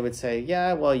then they would say,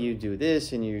 yeah, well, you do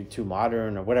this and you're too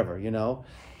modern or whatever,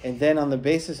 And then on the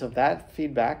basis of that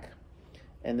feedback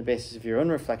and the basis of your own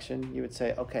reflection, you would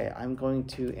say, okay, I'm going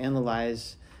to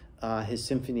analyze his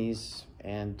symphonies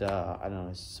and, I don't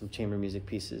know, some chamber music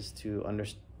pieces to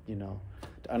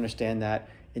understand that.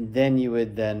 And then you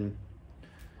would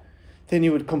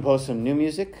compose some new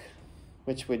music,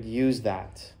 which would use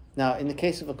that. Now, in the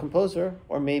case of a composer,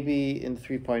 or maybe in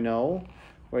 3.0,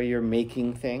 where you're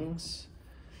making things,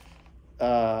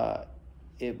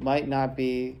 it might not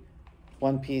be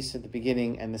one piece at the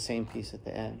beginning and the same piece at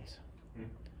the end.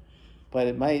 But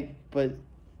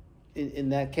in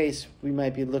that case, we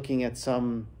might be looking at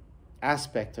some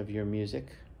aspect of your music,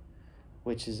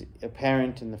 which is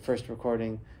apparent in the first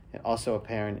recording and also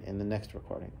apparent in the next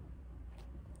recording.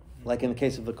 Like in the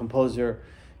case of the composer,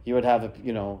 you would have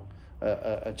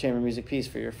a chamber music piece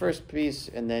for your first piece,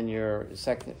 and then your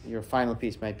final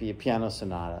piece might be a piano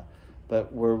sonata.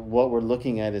 But what we're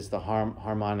looking at is the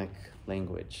harmonic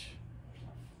language.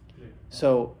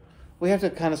 So we have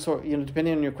to kind of sort,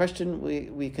 depending on your question,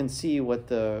 we can see what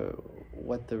the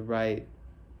right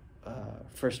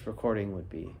first recording would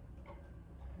be.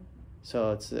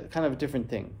 So it's a kind of a different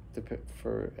thing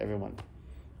for everyone.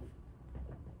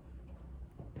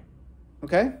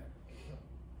 Okay?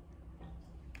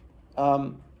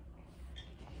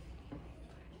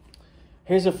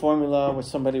 Here's a formula which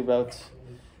somebody wrote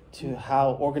to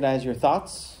how organize your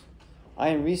thoughts. I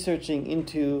am researching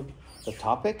into the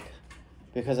topic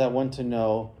because I want to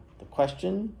know the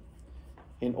question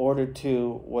in order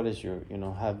to, what is your,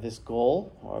 have this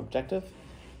goal or objective,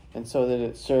 and so that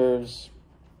it serves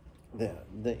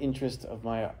the interest of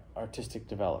my artistic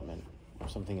development or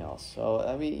something else. So,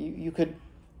 I mean, you could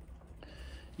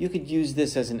use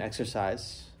this as an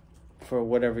exercise for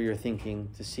whatever you're thinking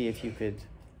to see if you could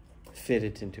fit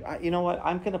it into. You know what?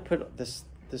 I'm going to put this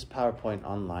PowerPoint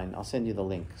online. I'll send you the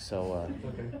link. So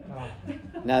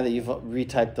now that you've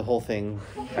retyped the whole thing,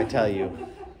 I tell you,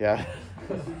 yeah.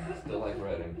 Still like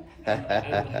writing. And it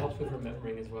helps with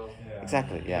remembering as well. Yeah.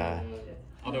 Exactly. Yeah.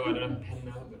 Although I don't have a pen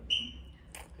now, but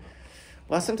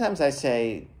Well, sometimes I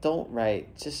say, don't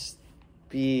write. Just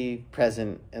be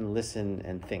present and listen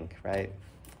and think. Right.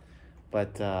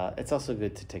 But it's also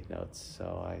good to take notes.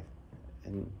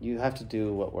 And you have to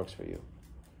do what works for you.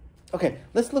 Okay,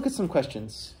 let's look at some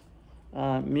questions.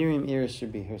 Miriam Iris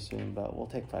should be here soon, but we'll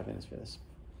take 5 minutes for this.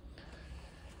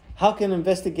 How can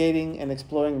investigating and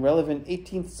exploring relevant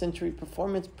 18th century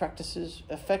performance practices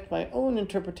affect my own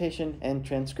interpretation and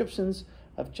transcriptions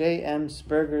of J.M.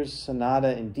 Sperger's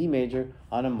Sonata in D major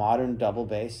on a modern double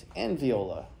bass and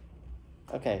viola?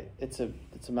 Okay, it's a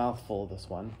mouthful, this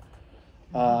one.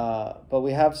 But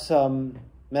we have some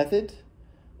method.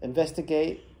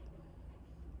 Investigate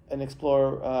and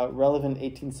explore relevant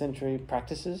 18th century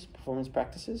practices, performance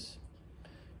practices,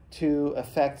 to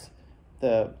affect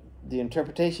the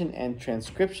interpretation and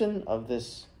transcription of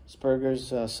this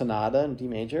Sperger's Sonata in D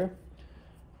major,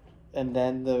 and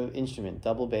then the instrument,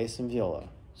 double bass and viola.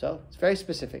 So it's very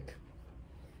specific.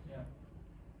 Yeah.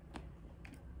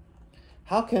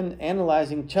 How can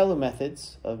analyzing cello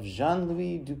methods of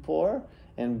Jean-Louis Duport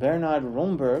and Bernard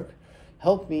Romberg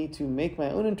help me to make my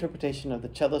own interpretation of the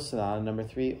Cello Sonata No.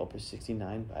 3, Opus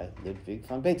 69 by Ludwig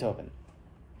van Beethoven?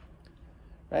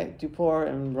 Right? Duport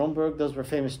and Romberg, those were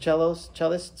famous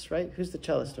cellists, right? Who's the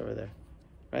cellist over there?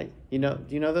 Right? Do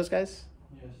you know those guys?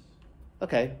 Yes.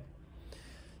 Okay.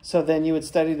 So then you would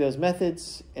study those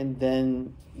methods, and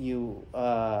then you,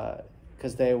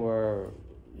 because they were,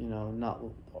 not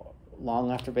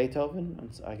long after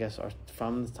Beethoven, I guess, or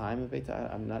from the time of Beethoven,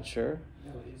 I'm not sure.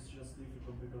 No, it's just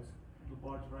difficult because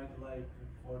Duport write like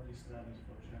 40 studies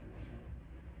for cello.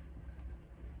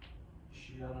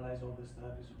 She analyzed all the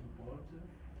studies of Duport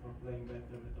for playing better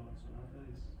Beethoven sonata.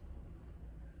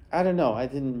 I don't know. I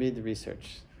didn't read the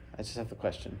research. I just have the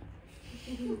question.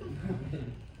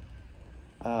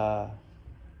 But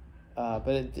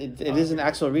it is an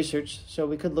actual research, so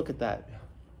we could look at that.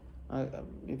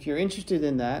 If you're interested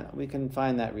in that, we can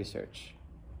find that research.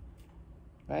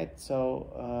 Right?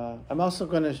 So I'm also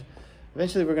going to,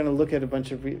 eventually we're going to look at a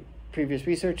bunch of previous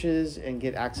researches and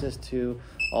get access to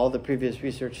all the previous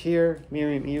research here.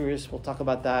 Miriam Iris will talk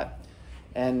about that.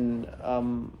 And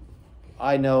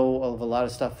I know of a lot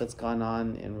of stuff that's gone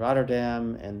on in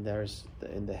Rotterdam, and there's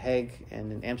in The Hague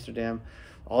and in Amsterdam.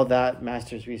 All that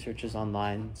master's research is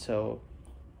online. So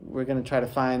we're going to try to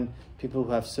find people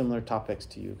who have similar topics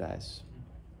to you guys.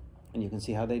 And you can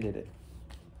see how they did it.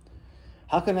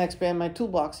 How can I expand my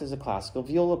toolbox as a classical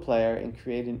viola player and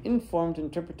create an informed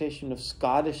interpretation of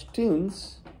Scottish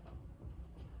tunes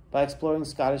by exploring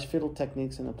Scottish fiddle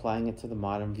techniques and applying it to the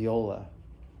modern viola?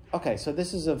 Okay, so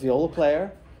this is a viola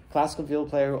player, classical viola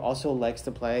player who also likes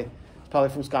to play, probably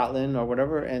from Scotland or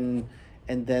whatever, and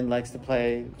then likes to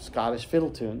play Scottish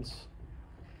fiddle tunes.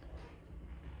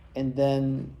 And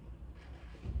then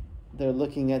they're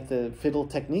looking at the fiddle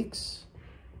techniques,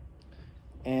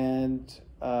 and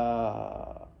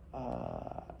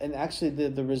actually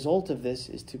the result of this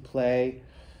is to play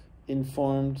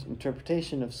informed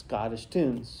interpretation of Scottish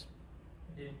tunes.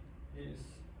 He's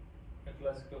a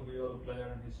classical viola player,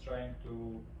 and he's trying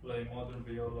to play modern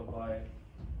viola by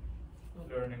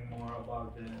learning more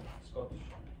about the Scottish.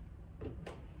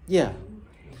 Yeah.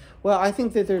 Well, I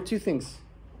think that there are two things.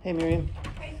 Hey, Miriam.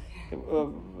 Hey.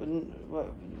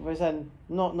 We zijn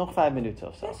nog 5 minuten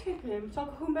of zo. Dat is geen probleem. Zal ik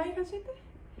er gewoon bij gaan zitten?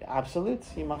 Ja,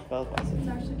 absoluut. Je mag wel bij zitten.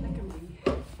 Daar zit lekker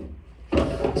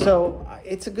mee. So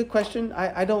it's a good question.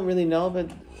 I don't really know,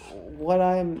 but what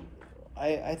I'm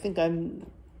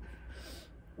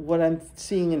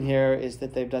seeing in here is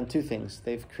that they've done two things.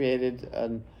 They've created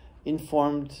an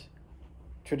informed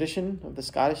tradition of the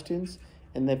Scottish tunes,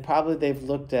 and they've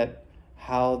looked at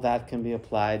how that can be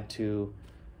applied to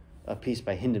a piece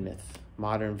by Hindemith,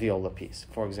 modern viola piece,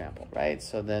 for example, right?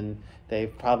 So then they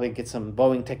probably get some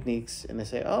bowing techniques, and they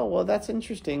say, oh, well, that's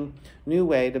interesting, new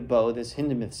way to bow this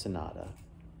Hindemith sonata.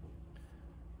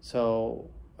 So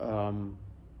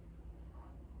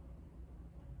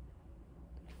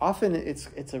often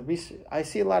it's a research. I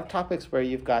see a lot of topics where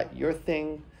you've got your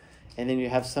thing, and then you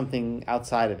have something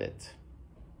outside of it,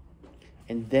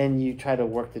 and then you try to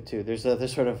work the two. There's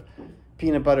sort of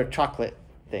peanut butter chocolate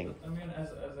thing. I mean, as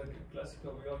a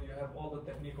classical viol, you have all the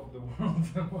technique of the world.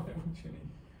 Why would you need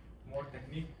more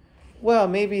technique? Well,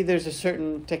 maybe there's a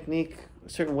certain technique, a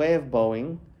certain way of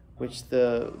bowing, which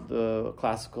the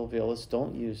classical violists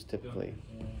don't use typically,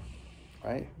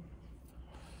 right?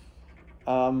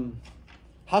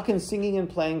 How can singing and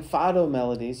playing fado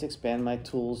melodies expand my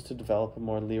tools to develop a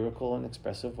more lyrical and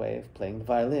expressive way of playing the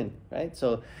violin, right?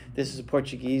 So this is a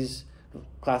Portuguese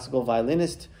classical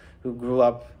violinist who grew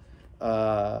up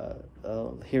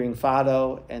hearing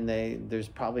fado, and there's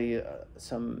probably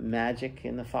some magic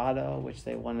in the fado which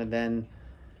they want to then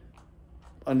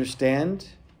understand,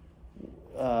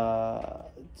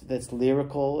 that's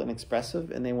lyrical and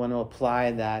expressive, and they want to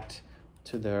apply that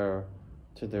to their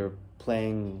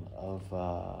playing of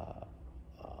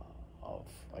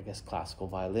I guess classical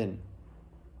violin.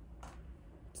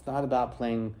 It's not about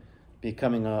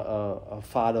becoming a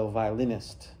fado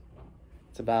violinist.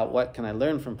 It's about what can I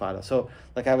learn from fado. So,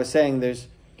 like I was saying, there's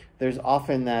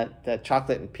often that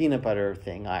chocolate and peanut butter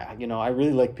thing. I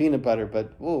really like peanut butter,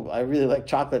 but I really like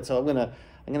chocolate. So I'm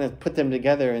gonna put them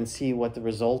together and see what the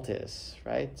result is.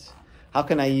 Right? How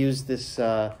can I use this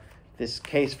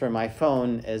case for my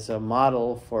phone as a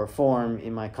model for form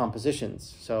in my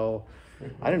compositions? So,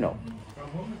 I don't know. From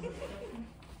whom is it?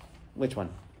 Which one?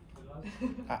 The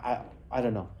last? I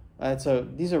don't know.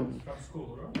 These are. From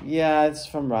school, right? Yeah, it's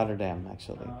from Rotterdam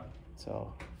actually.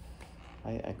 So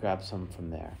I grabbed some from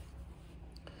there.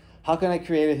 How can I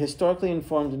create a historically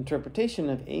informed interpretation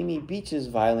of Amy Beach's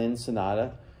violin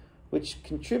sonata, which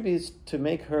contributes to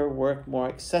make her work more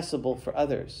accessible for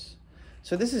others?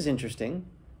 So this is interesting.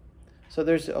 So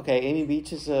Amy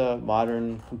Beach is a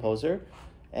modern composer,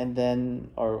 and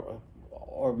then, or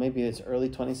maybe it's early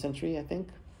 20th century, I think.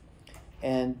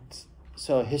 And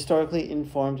so historically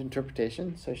informed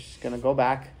interpretation. So she's going to go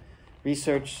back,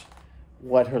 research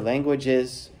what her language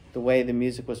is, the way the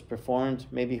music was performed,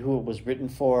 maybe who it was written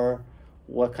for,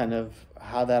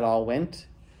 how that all went.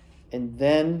 And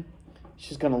then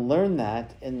she's going to learn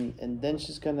that, and then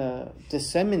she's going to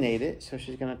disseminate it. So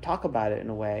she's going to talk about it in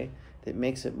a way that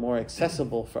makes it more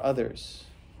accessible for others.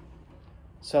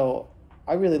 So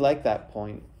I really like that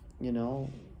point,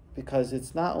 because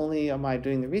it's not only am I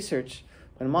doing the research,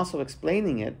 but I'm also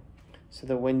explaining it so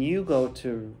that when you go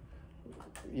to,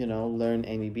 learn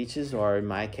Amy Beach's, or in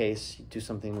my case, do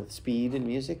something with speed and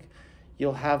music,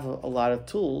 you'll have a lot of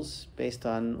tools based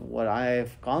on what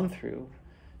I've gone through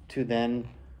to then,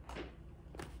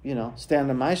 stand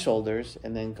on my shoulders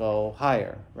and then go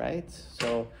higher, right?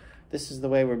 So this is the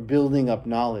way we're building up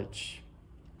knowledge.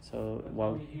 So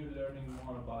Are we here learning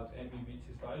more about Amy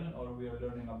Beach's violin, or we are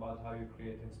learning about how you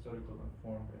create historical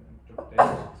informed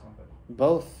interpretation of something?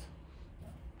 Both.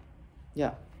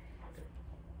 Yeah.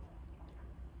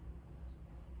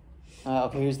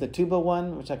 Okay, here's the tuba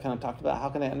one, which I kind of talked about. How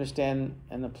can I understand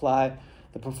and apply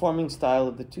the performing style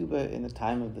of the tuba in the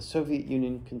time of the Soviet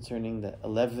Union concerning the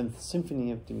 11th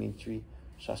Symphony of Dmitri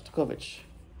Shostakovich?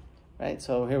 Right,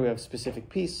 so here we have a specific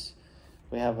piece.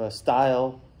 We have a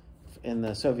style in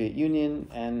the Soviet Union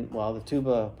and, the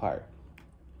tuba part.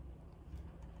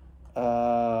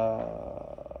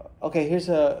 Okay, here's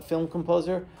a film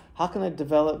composer. How can I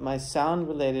develop my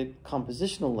sound-related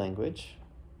compositional language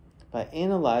by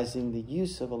analyzing the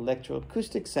use of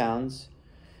electroacoustic sounds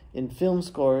in film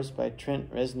scores by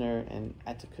Trent Reznor and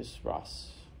Atticus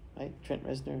Ross? Right, Trent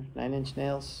Reznor, 9 Inch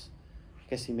Nails. I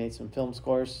guess he made some film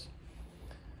scores.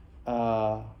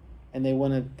 And they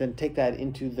want to then take that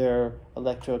into their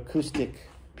electroacoustic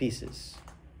pieces.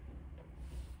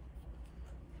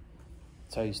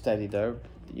 So you study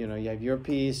you have your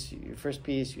piece, your first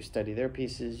piece, you study their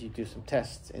pieces, you do some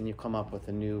tests, and you come up with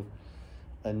a new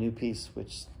piece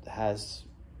which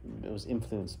was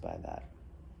influenced by that.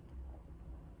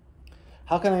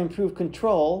 How can I improve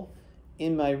control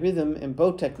in my rhythm and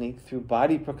bow technique through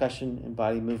body percussion and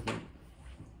body movement?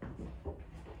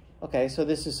 Okay, so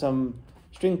this is some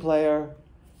string player,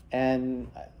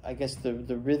 and I guess the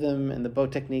rhythm and the bow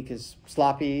technique is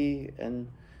sloppy, and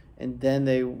then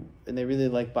they really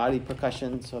like body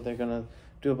percussion, so they're gonna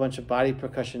do a bunch of body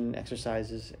percussion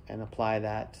exercises and apply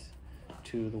that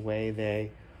to the way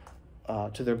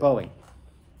to their bowing.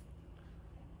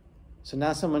 So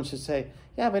now someone should say,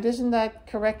 yeah, but isn't that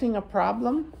correcting a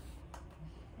problem?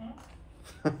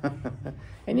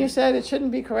 And you said it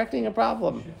shouldn't be correcting a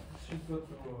problem. Should go to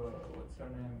what's her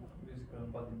name? Musical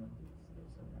embodiment.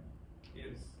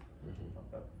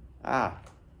 Ah,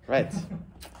 right.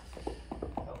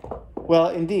 Well,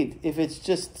 indeed, if it's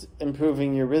just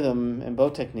improving your rhythm and bow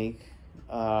technique,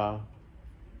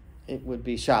 it would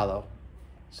be shallow.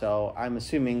 So I'm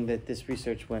assuming that this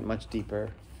research went much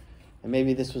deeper, and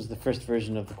maybe this was the first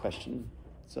version of the question.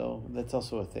 So that's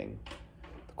also a thing.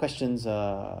 The questions, this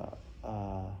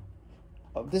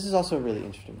is also a really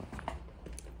interesting one.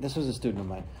 This was a student of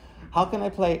mine. How can I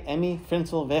play Emmy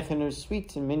Frenzel-Wegener's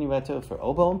suite and minuetto for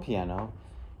oboe and piano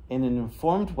in an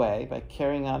informed way by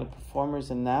carrying out a performer's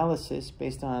analysis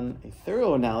based on a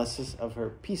thorough analysis of her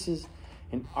pieces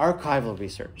and archival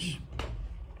research?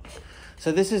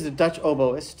 So this is a Dutch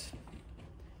oboist,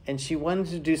 and she wanted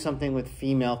to do something with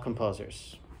female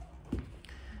composers.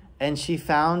 And she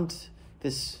found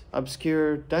this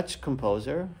obscure Dutch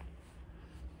composer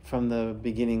from the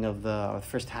beginning of the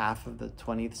first half of the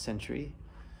 20th century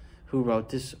who wrote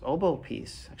this oboe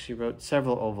piece. Actually wrote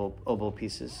several oboe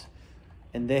pieces.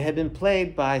 And they had been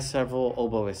played by several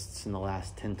oboists in the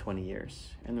last 10, 20 years.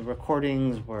 And the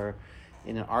recordings were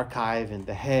in an archive in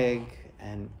The Hague.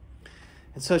 And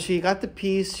so she got the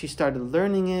piece, she started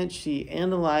learning it, she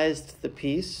analyzed the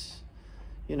piece.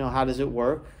 You know, how does it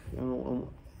work?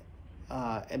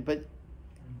 But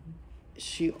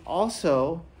she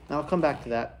also, now I'll come back to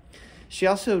that, she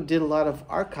also did a lot of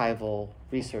archival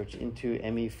research into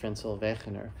Emmy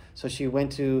Frenzel-Wegener. So she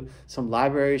went to some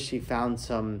libraries, she found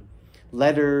some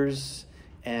letters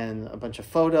and a bunch of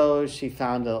photos. She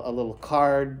found a little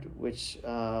card which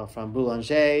from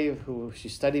Boulanger, who she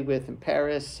studied with in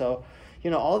Paris. So,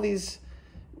 you know, all these,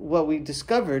 what we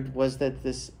discovered was that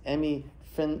this Emmy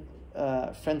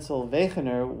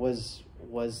Frenzel-Wegener was,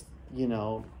 you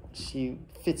know, she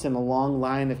fits in a long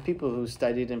line of people who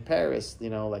studied in Paris, you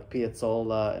know, like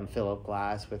Piazzolla and Philip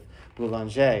Glass with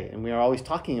Boulanger. And we are always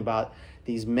talking about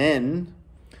these men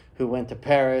who went to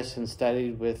Paris and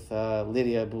studied with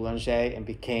Lydia Boulanger and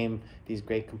became these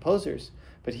great composers.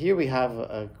 But here we have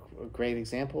a great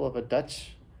example of a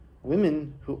Dutch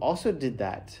woman who also did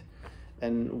that.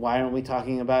 And why aren't we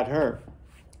talking about her?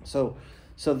 So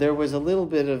there was a little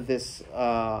bit of this,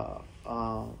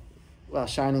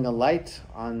 shining a light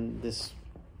on this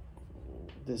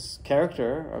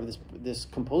character or this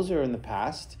composer in the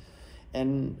past,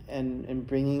 and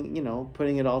bringing, you know,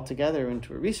 putting it all together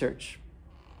into a research.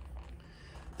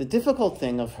 The difficult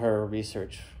thing of her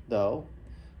research, though,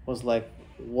 was like,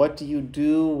 what do you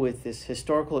do with this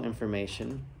historical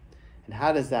information, and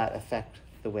how does that affect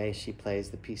the way she plays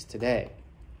the piece today,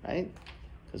 right?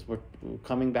 Because we're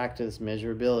coming back to this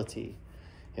measurability.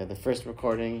 You know, the first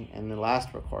recording and the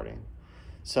last recording.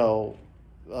 So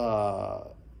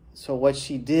what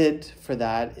she did for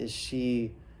that is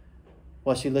she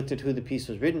looked at who the piece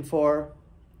was written for.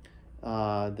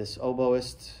 This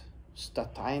oboist,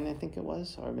 Statijn, I think it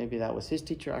was, or maybe that was his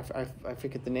teacher. I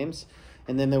forget the names.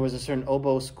 And then there was a certain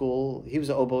oboe school. He was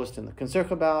an oboist in the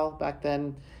Concertgebouw back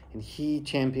then, and he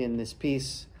championed this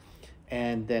piece.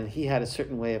 And then he had a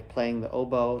certain way of playing the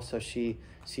oboe, so she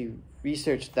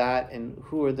researched that and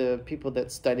who are the people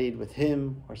that studied with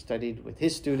him or studied with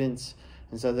his students,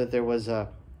 and so that there was a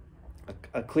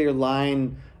clear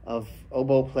line of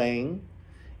oboe playing,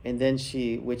 and then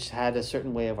which had a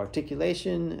certain way of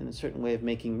articulation and a certain way of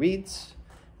making reeds.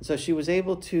 And so she was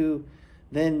able to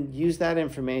then use that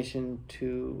information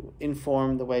to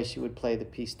inform the way she would play the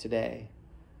piece today.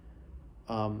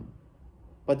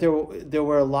 But there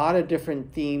were a lot of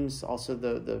different themes, also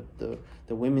the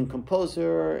women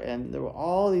composer, and there were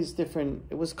all these different,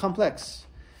 it was complex.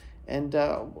 And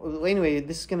anyway,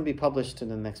 this is going to be published in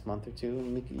the next month or two,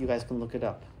 and you guys can look it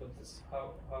up. But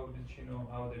how did she know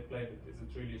how they played it? Is it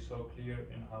really so clear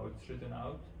in how it's written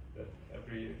out that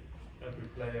every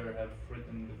player have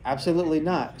written the... Absolutely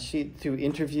not. She, through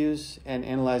interviews and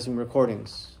analyzing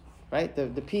recordings, right? The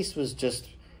piece was just,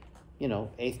 you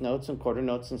know, eighth notes and quarter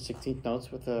notes and 16th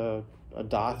notes with a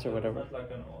dot or whatever. It's not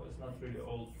like it's not really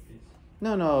old piece.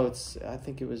 No, I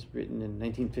think it was written in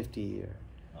 1950 or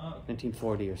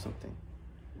 1940 or something.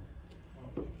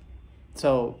 Oh.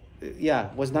 So,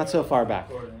 yeah, was not so far back.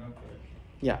 Okay.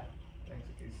 Yeah. Thanks,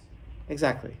 please.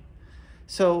 Exactly.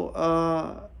 So,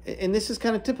 and this is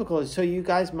kind of typical. So you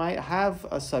guys might have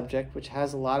a subject which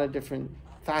has a lot of different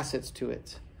facets to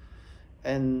it.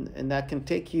 And that can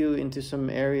take you into some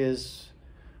areas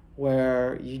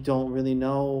where you don't really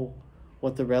know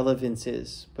what the relevance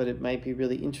is, but it might be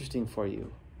really interesting for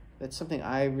you. That's something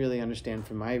I really understand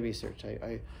from my research.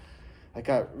 I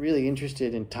got really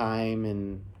interested in time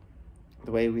and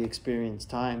the way we experience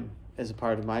time as a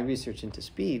part of my research into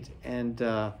speed. And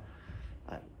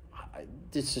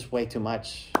it's just way too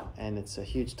much, and it's a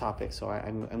huge topic. So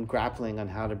I'm grappling on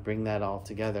how to bring that all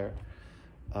together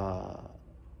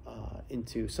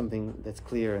into something that's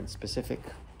clear and specific.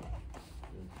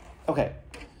 Okay.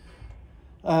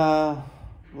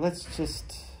 Let's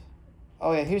just...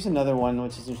 Oh yeah, here's another one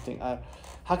which is interesting.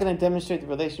 How can I demonstrate the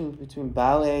relation between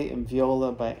ballet and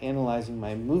viola by analyzing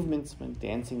my movements when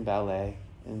dancing ballet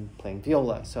in playing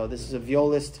viola. So this is a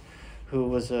violist who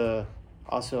was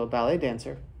also a ballet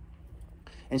dancer,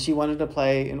 and she wanted to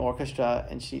play in orchestra.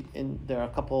 And there are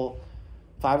a couple,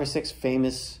 5 or 6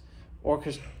 famous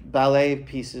ballet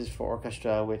pieces for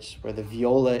orchestra, where the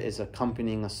viola is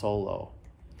accompanying a solo.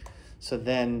 So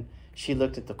then she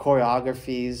looked at the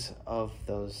choreographies of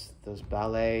those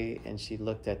ballet, and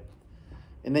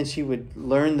and then she would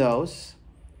learn those,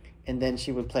 and then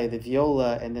she would play the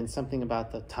viola, and then something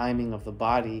about the timing of the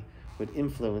body would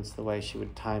influence the way she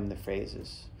would time the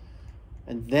phrases.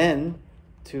 And then,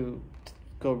 to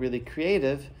go really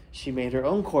creative, she made her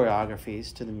own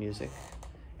choreographies to the music,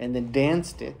 and then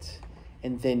danced it,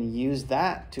 and then used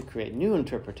that to create new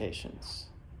interpretations.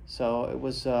 So it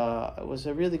was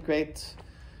a really great,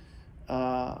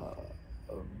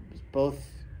 both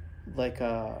like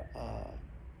a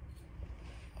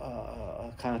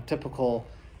kind of typical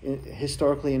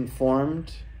historically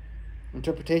informed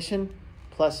interpretation,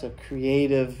 plus a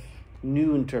creative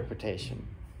new interpretation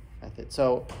method.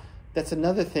 So that's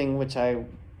another thing which I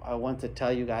want to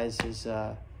tell you guys is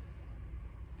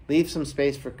leave some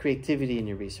space for creativity in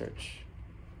your research.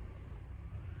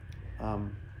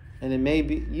 And it may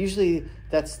be, usually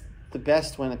that's the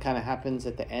best when it kind of happens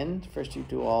at the end. First you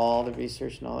do all the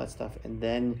research and all that stuff, and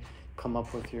then come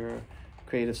up with your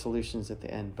creative solutions at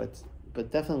the end. But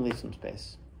definitely leave some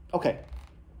space. Okay.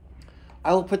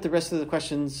 I will put the rest of the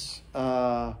questions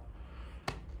online.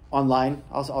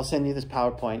 I'll send you this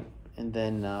PowerPoint, and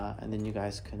then you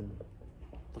guys can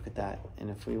look at that. And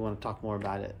if we want to talk more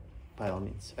about it, by all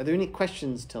means. Are there any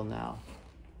questions till now?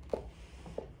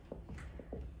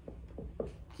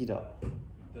 Guido.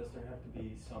 Does there have to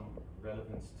be some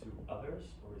relevance to others,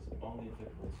 or is it only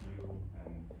applicable to you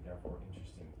and therefore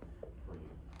interesting for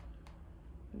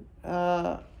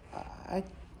you?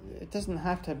 It doesn't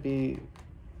have to be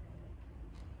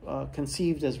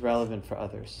conceived as relevant for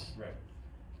others. Right.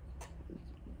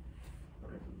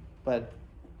 But,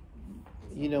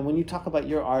 when you talk about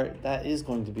your art, that is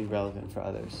going to be relevant for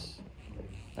others,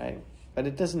 right? But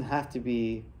it doesn't have to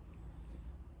be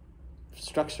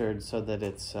structured so that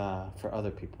it's for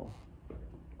other people.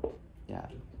 Yeah.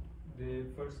 The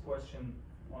first question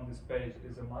on this page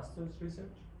is a master's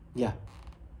research? Yeah.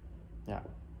 Yeah.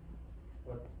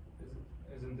 But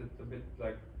isn't it a bit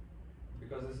like,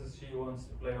 because she wants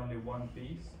to play only one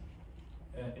piece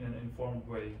in an informed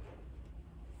way.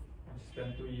 And she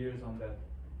spent 2 years on that.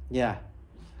 Yeah.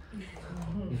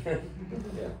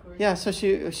 Yeah, so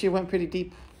she went pretty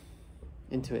deep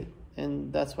into it.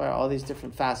 And that's why all these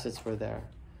different facets were there.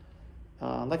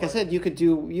 Like I said, you could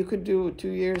do 2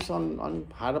 years on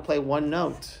how to play one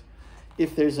note,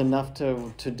 if there's enough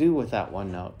to do with that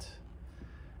one note.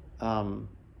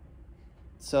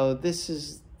 So this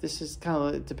is kind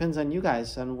of, it depends on you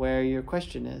guys on where your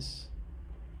question is.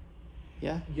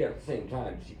 Yeah. Yeah. At the same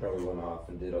time, she probably went off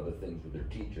and did other things with her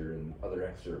teacher and other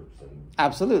excerpts and.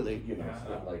 Absolutely. It's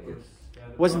not like it's.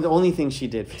 Wasn't the only thing she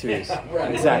did for 2 years.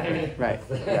 Right. Exactly. Right.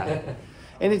 Yeah.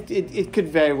 And it could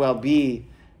very well be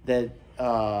that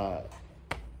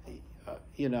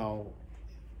you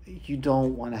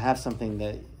don't want to have something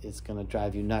that is going to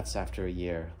drive you nuts after a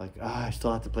year. Like, I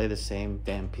still have to play the same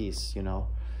damn piece,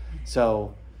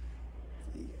 So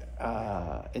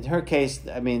in her case,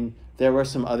 I mean, there were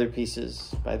some other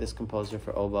pieces by this composer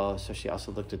for oboe, so she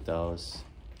also looked at those,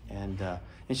 and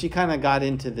she kind of got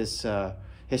into this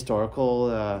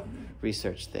historical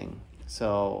research thing.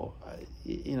 So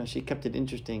she kept it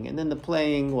interesting, and then the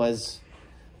playing was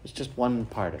just one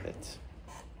part of it.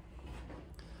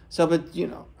 So, but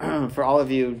for all of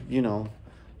you,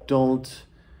 don't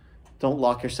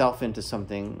lock yourself into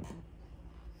something.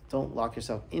 Don't lock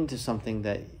yourself into something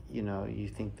that you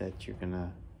think that you're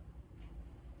gonna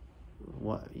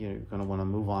want to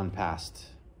move on past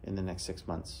in the next 6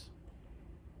 months.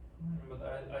 But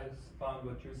I found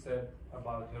what you said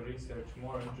about her research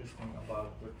more interesting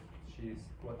about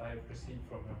what I perceived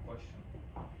from her question.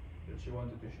 That she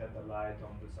wanted to shed a light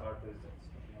on this artist that's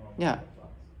Yeah.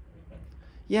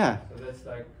 Yeah. So that's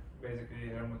like basically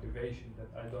her motivation that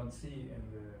I don't see in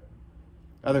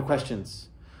the other questions.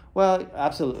 Well,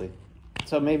 absolutely.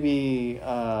 So maybe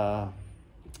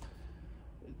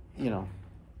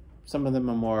some of them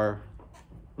are more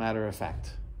matter of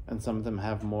fact, and some of them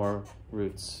have more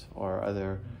roots or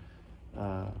other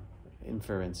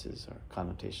inferences or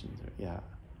connotations. Yeah.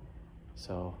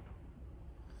 So.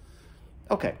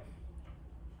 Okay.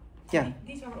 Yeah.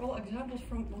 These are all examples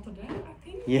from Rotterdam, I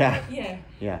think. Yeah. Yeah.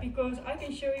 Yeah. Because I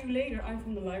can show you later, I'm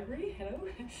from the library, hello,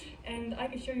 and I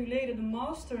can show you later the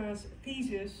master's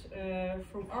thesis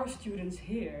from our students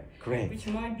here. Great. Which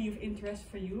might be of interest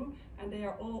for you, and they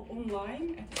are all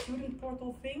online at the student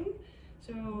portal thing.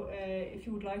 So if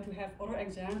you would like to have other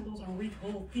examples and read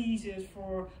whole theses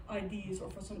for ideas or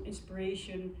for some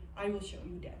inspiration, I will show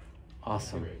you that.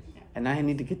 Awesome. Yeah. And I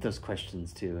need to get those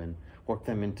questions too and work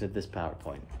them into this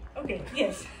PowerPoint. Okay,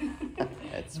 yes.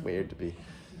 It's weird to be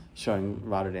showing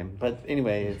Rotterdam, but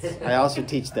anyway, I also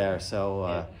teach there,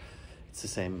 so it's the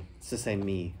same. It's the same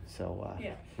me. So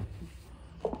Yeah.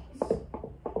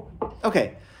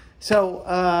 okay. So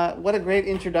what a great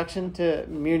introduction to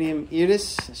Miriam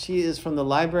Iris. She is from the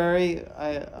library.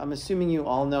 I'm assuming you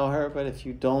all know her, but if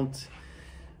you don't,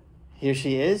 here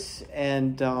she is,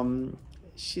 and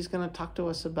she's going to talk to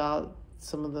us about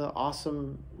some of the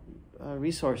awesome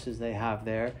resources they have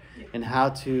there and how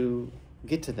to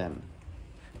get to them.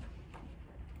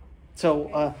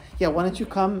 So, yeah, why don't you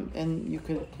come and you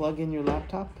can plug in your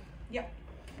laptop? Yeah.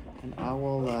 And I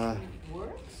will...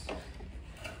 Works.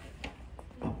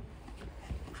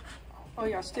 Oh,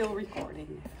 you're still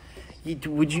recording.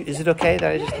 Is it okay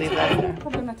that I just leave that? No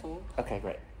problem at all. Okay,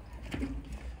 great.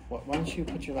 Why don't you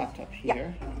put your laptop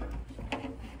here?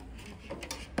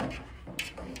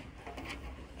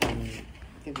 I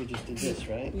think we just did this,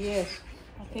 right? Yes,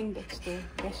 I think that's the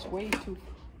best way to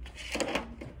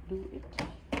do it.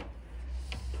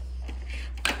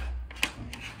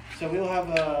 So we'll have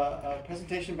a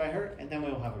presentation by her, and then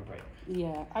we'll have a break.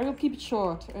 Yeah, I will keep it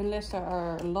short unless there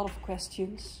are a lot of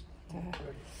questions.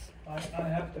 I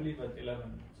have to leave at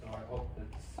 11, so I hope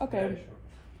that's Okay. very short.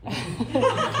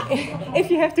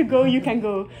 If you have to go, you can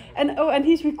go. And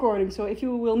he's recording, so if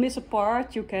you will miss a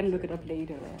part, you can look it up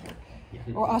later.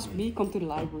 Or ask me, come to the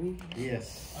library.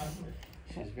 Yes.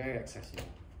 She's very accessible.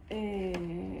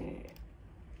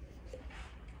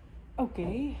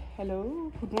 Okay,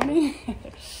 hello, good morning.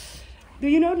 Do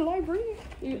you know the library?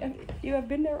 You have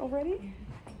been there already?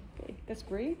 Okay, that's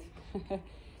great.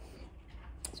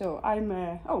 So I'm,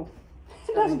 oh,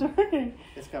 it doesn't work.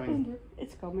 It's coming.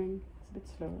 It's coming, it's a bit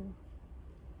slow.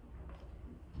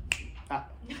 Ah.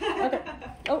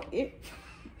 Okay, oh,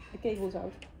 the cable's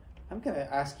out. I'm going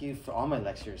to ask you for all my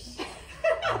lectures.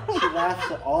 She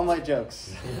laughs at all my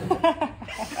jokes.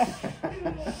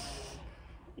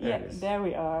 Yeah, there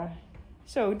we are.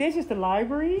 So this is the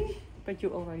library, but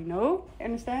you already know,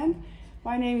 understand?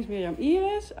 My name is Miriam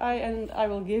Iris, and I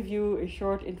will give you a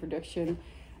short introduction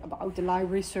about the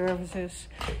library services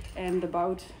and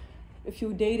about a few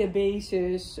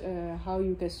databases, how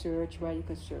you can search, where you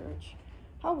can search,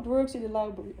 how it works in the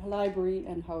library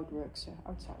and how it works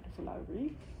outside of the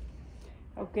library.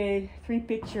 Okay, 3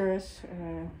 pictures.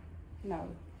 Now,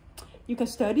 you can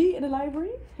study in the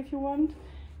library if you want.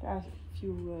 There are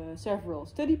several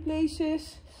study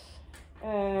places.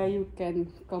 You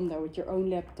can come there with your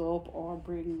own laptop or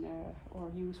bring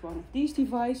or use one of these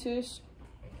devices.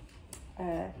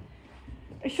 A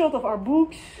shot of our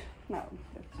books. Now,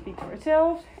 that speaks for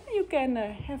itself. You can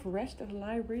have a rest at the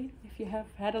library if you have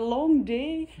had a long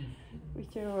day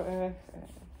with your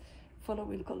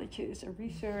following colleges and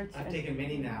research. I've taken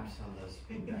many naps on those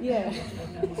big guys. Yeah.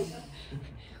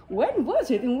 When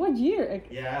was it? In what year?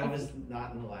 Yeah, I was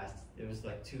not in the last. It was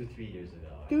like 2 or 3 years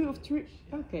ago. 2 or 3.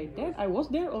 Okay, then I was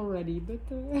there already, but.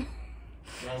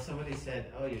 Well, somebody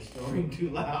said, "Oh, you're snoring too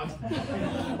loud."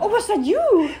 Oh, was that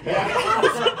you? Yeah.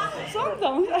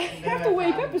 Sometimes I have to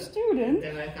wake up a student.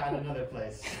 Then I found another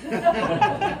place.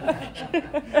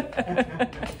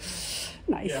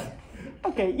 Nice. Yeah.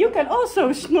 Okay, you can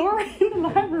also snore in the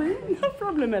library. No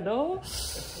problem at all.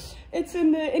 It's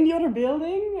in the other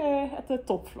building at the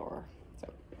top floor. So,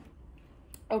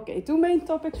 okay, 2 main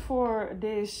topics for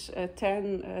this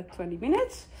 20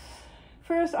 minutes.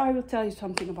 First, I will tell you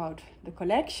something about the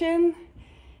collection,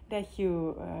 that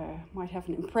you might have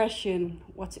an impression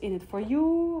what's in it for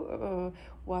you,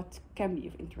 what can be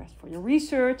of interest for your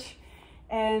research,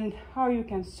 and how you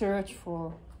can search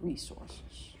for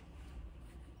resources.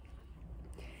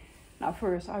 Now,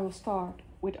 first, I will start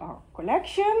with our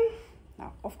collection.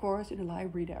 Now, of course, in the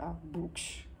library there are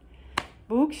books.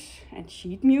 Books and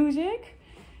sheet music.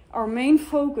 Our main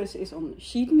focus is on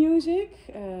sheet music.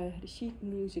 The sheet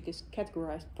music is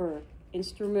categorized per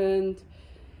instrument,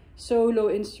 solo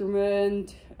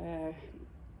instrument,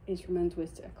 instrument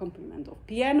with accompaniment of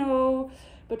piano,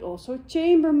 but also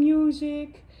chamber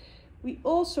music. We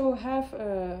also have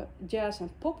a jazz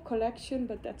and pop collection,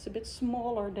 but that's a bit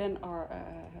smaller than our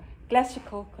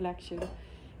classical collection,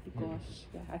 because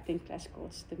I think classical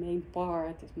is the main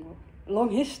part. It's more long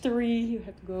history, you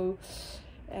have to go.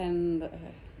 And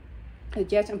the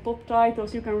jazz and pop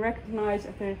titles you can recognize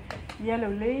at the yellow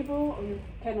label. You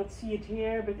cannot see it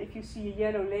here, but if you see a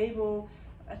yellow label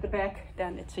at the back,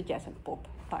 then it's a jazz and pop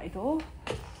title.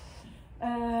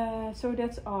 So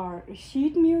that's our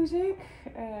sheet music.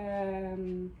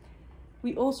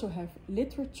 We also have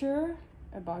literature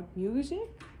about music,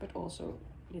 but also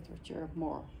literature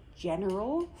more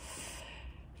general.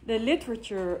 The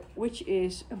literature which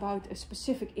is about a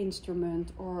specific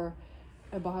instrument or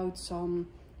about some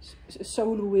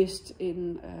soloist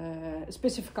in a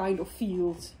specific kind of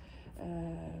field.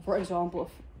 For example,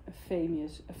 a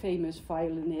famous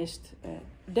violinist.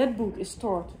 That book is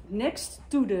stored next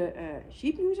to the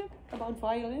sheet music about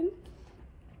violin.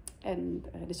 And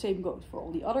the same goes for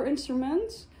all the other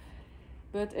instruments.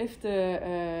 But if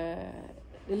the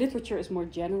literature is more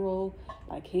general,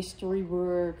 like history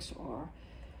works or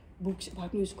books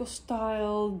about musical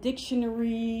style,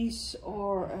 dictionaries,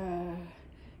 or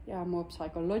more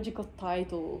psychological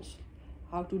titles,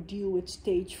 how to deal with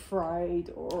stage fright,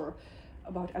 or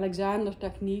about Alexander's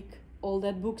technique, all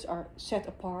that books are set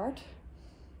apart.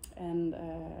 And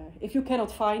if you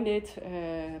cannot find it,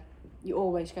 you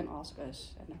always can ask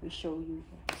us, and we show you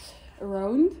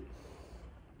around.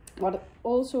 What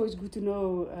also is good to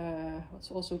know, what's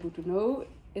also good to know,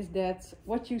 is that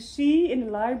what you see in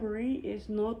the library is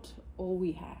not all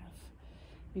we have,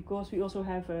 because we also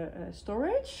have a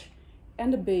storage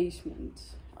and a basement.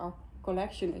 Our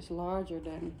collection is larger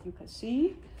than you can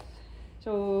see.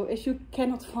 So if you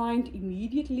cannot find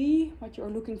immediately what you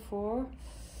are looking for,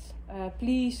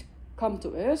 please come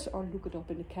to us or look it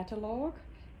up in the catalog.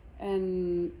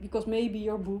 And because maybe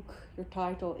your book, your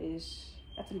title is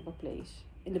at another place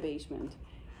in the basement,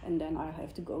 and then I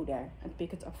have to go there and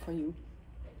pick it up for you,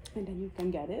 and then you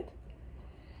can get it.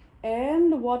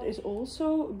 And what is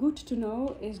also good to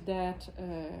know is that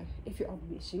if you are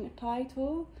missing a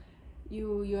title,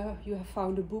 you have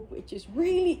found a book which is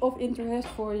really of interest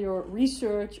for your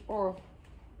research or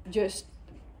just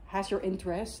has your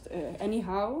interest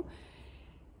anyhow,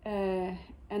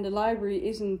 and the library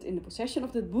isn't in the possession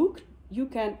of the book, you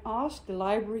can ask the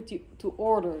library to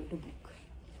order the book.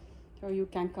 So you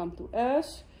can come to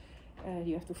us,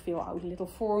 you have to fill out a little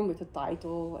form with the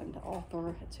title and the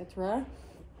author, etc.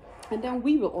 And then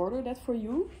we will order that for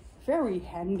you. Very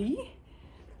handy.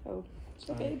 So, it's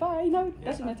okay, bye, no,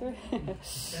 doesn't matter.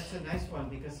 That's a nice one,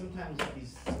 because sometimes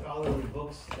these scholarly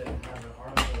books that have an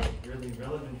article really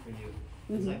relevant for you,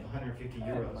 it's like 150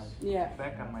 euros. Yeah.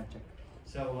 Back on my check.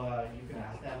 So you can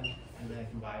ask them, and they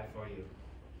can buy it for you.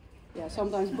 Yeah,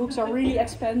 sometimes books are really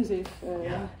expensive.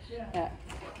 Yeah.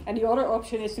 And the other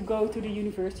option is to go to the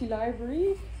university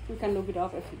library. You can look it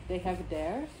up if they have it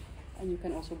there, and you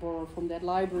can also borrow from that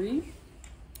library.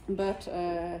 But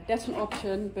that's an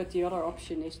option. But the other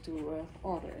option is to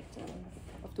order it,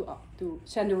 to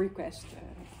send a request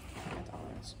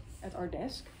at our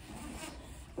desk.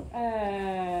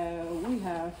 We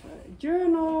have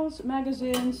journals,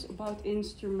 magazines about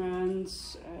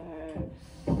instruments.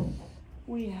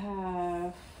 We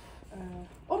have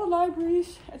other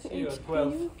libraries at the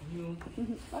HKU.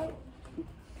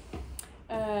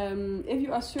 If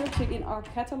you are searching in our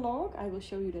catalog, I will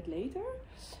show you that later,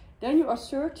 then you are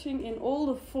searching in all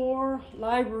the 4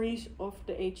 libraries of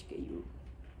the HKU.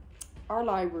 Our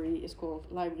library is called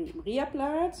Library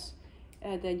Mariaplaats.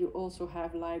 Then you also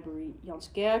have Library Jans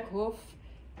Kerkhof,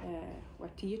 where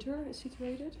theater is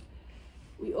situated.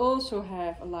 We also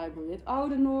have a library at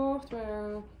Oude-Noord,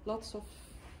 where lots of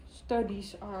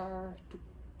studies are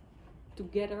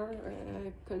together,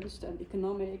 kunst and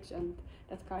economics and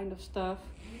that kind of stuff.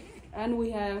 And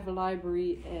we have a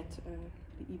library at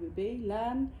the IBB,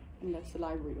 Laan, and that's the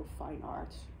Library of Fine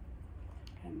Arts.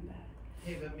 And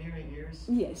Hey, but Mira Ears,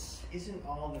 yes. Isn't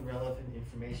all the relevant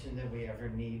information that we ever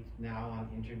need now on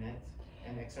internet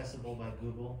and accessible by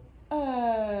Google?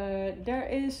 There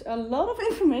is a lot of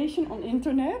information on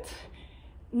internet.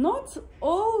 Not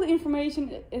all the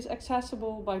information is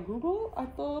accessible by Google. I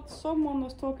thought someone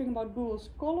was talking about Google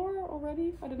Scholar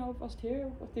already. I don't know if it was here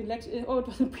or it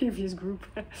was the previous group.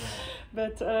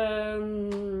 But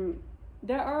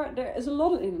there is a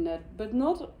lot on internet, but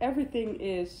not everything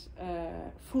is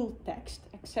full text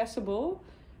accessible.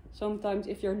 Sometimes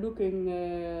if you're looking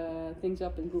things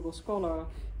up in Google Scholar,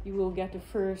 you will get the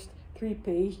first 3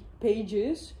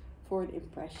 pages for an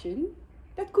impression.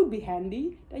 That could be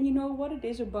handy. Then you know what it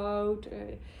is about.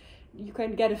 You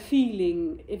can get a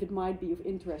feeling if it might be of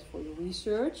interest for your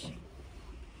research.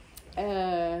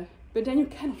 But then you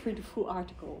cannot read the full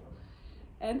article.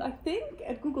 And I think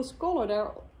at Google Scholar there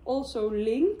are also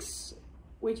links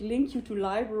which link you to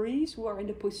libraries who are in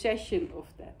the possession of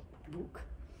that book.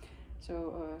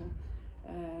 So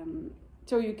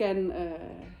you can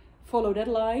follow that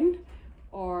line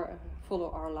or follow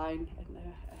our line and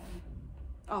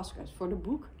ask us for the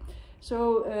book.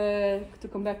 So to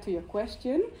come back to your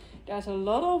question, there's a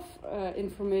lot of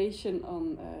information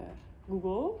on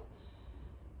Google.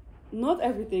 not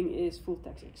everything is full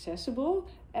text accessible,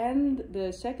 and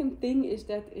the second thing is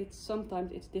that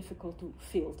sometimes it's difficult to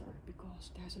filter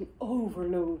because there's an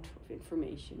overload of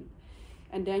information,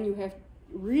 and then you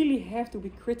really have to be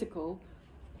critical.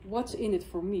 What's in it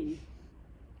for me?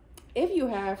 If you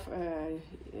have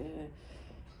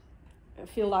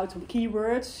filled out some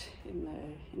keywords in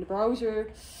the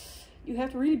browser, you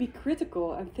have to really be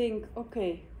critical and think,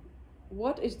 okay,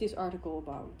 what is this article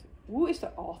about? Who is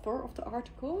the author of the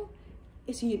article?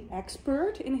 Is he an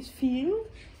expert in his field?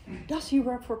 Does he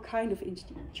work for a kind of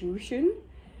institution?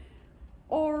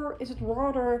 Or is it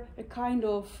rather a kind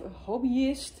of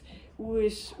hobbyist who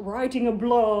is writing a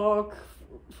blog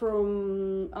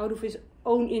out of his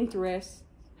own interest,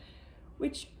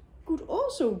 which could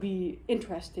also be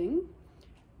interesting,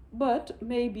 but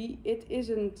maybe it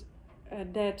isn't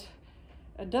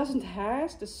doesn't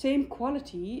have the same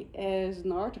quality as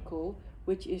an article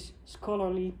which is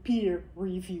scholarly peer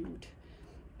reviewed.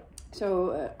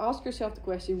 So ask yourself the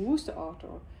question, who's the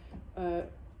author?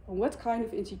 What kind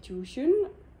of institution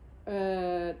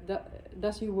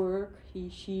does he work, he,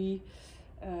 she?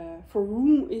 For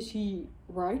whom is he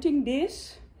writing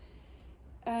this?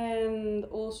 And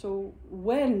also,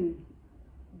 when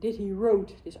did he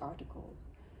wrote this article?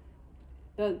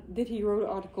 Did he wrote an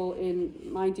article in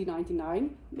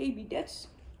 1999? Maybe that's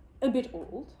a bit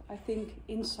old. I think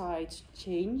insights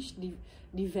change,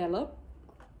 develop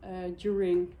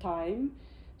during time.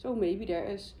 So maybe there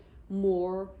is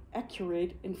more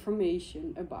accurate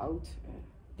information about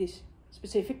this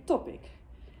specific topic.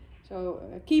 So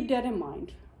keep that in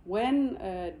mind. When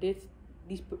did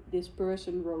this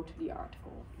person wrote the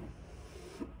article?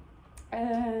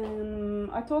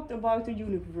 I talked about the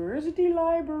university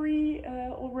library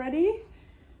already.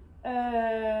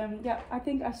 I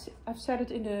think I've said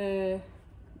it in the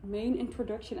main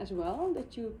introduction as well,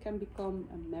 that you can become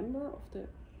a member of the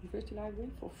university library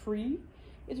for free.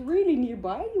 It's really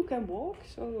nearby, you can walk.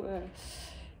 So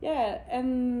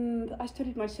and I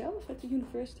studied myself at the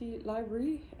university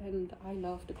library, and I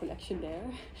love the collection there.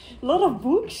 A lot of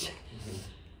books,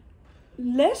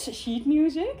 less sheet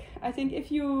music. I think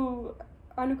if you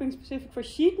are looking specific for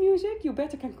sheet music, you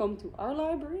better can come to our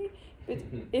library. But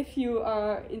if you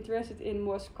are interested in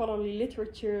more scholarly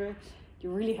literature, you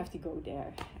really have to go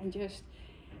there and just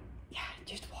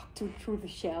walk through the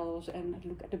shelves and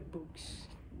look at the books,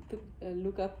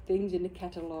 look up things in the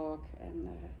catalog, and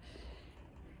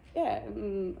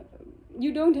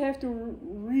you don't have to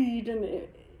read an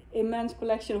immense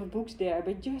collection of books there,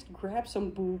 but just grab some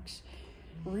books,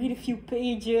 read a few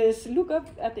pages, look up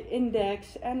at the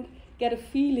index, and get a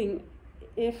feeling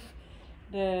if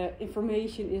the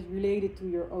information is related to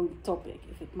your own topic,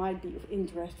 if it might be of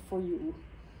interest for you.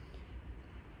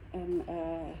 And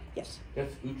yes.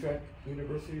 That's Utrecht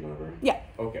University Library? Yeah.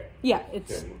 Okay. Yeah,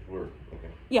 it's okay.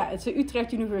 Yeah, it's a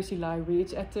Utrecht University Library.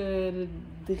 It's at the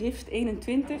Drift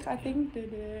 21, I think.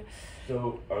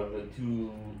 So are the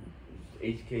two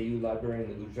HKU library and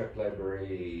the Utrecht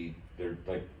library, they're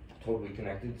like totally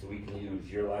connected, so we can use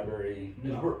your library?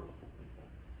 No.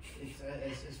 It's,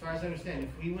 as far as I understand,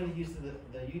 if we want to use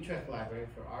the Utrecht library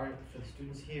for the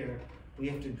students here, we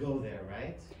have to go there,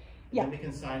 right? Yeah. Then we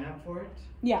can sign up for it?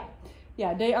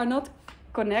 Yeah, they are not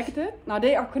connected. Now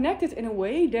they are connected in a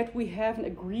way that we have an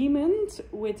agreement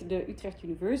with the Utrecht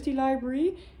University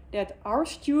Library that our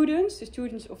students, the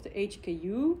students of the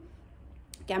HKU,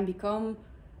 can become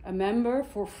a member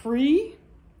for free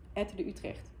at the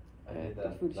Utrecht. I did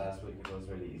that last week. It was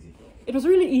really easy. It was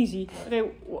really easy. Okay,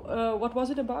 what was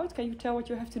it about? Can you tell what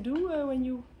you have to do when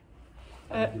you?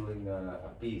 I'm doing a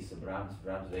piece, a Brahms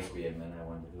Requiem, and I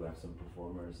wanted to have some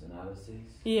performers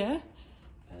analyses. Yeah.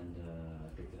 And I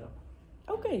picked it up.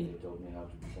 Okay. And they told me how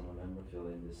to become a member. Fill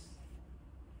in this.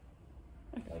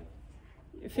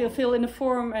 Fill in the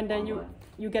form, and then online.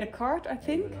 you get a card, I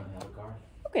think. You don't have a card.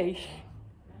 Okay.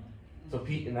 So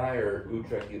Pete and I are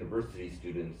Utrecht University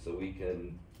students, so we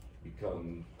can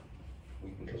become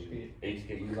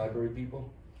HKU library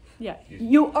people? Yeah,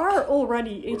 you are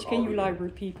already HKU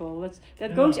library people.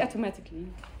 That goes automatically.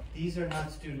 These are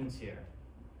not students here.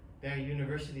 They're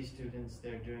university students.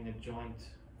 They're doing a joint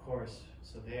course,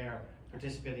 so they are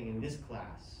participating in this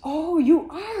class. Oh, you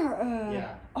are?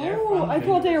 Yeah. Oh, I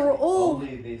thought they were all...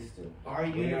 Only these two. Our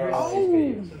university.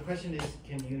 Oh. So the question is,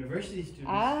 can university students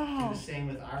do the same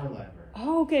with our library?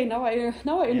 Oh, okay, now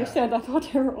I understand. I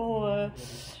thought they were all...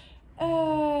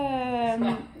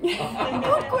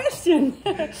 Good question.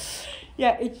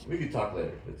 Yeah, we can talk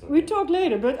later. It's okay. We talk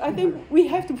later, but I think we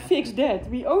have to fix that.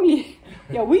 We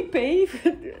pay.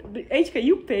 The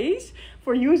HKU pays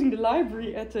for using the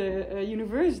library at the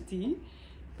university,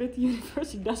 but the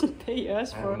university doesn't pay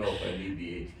us I for. don't know if I need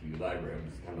the HQ library, I'm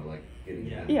just kind of like getting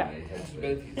Yeah. it in Yeah. my head. But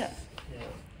But Yeah.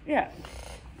 yeah. Yeah,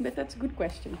 but that's a good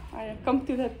question. I come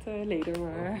to that later.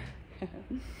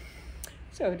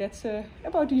 So that's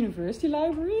about the university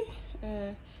library.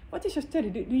 What is your study?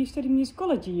 Do you study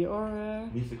musicology or?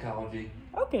 musicology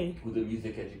Okay, with a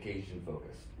music education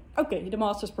focus. okay, the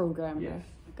master's program. Yes.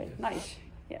 Okay, Yes. nice.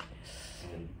 Yeah.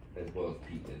 And as well as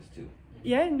Pete is too.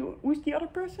 Yeah, and who's the other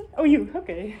person? Oh, you.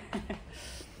 Okay.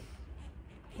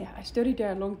 Yeah, I studied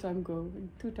there a long time ago, in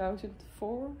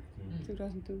 2004,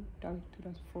 2002,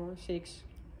 2004, 6.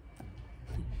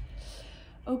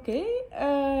 Okay,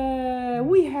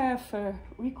 we have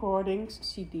recordings,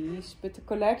 CDs, but the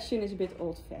collection is a bit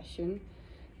old-fashioned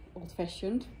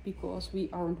because we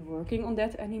aren't working on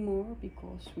that anymore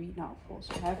because we now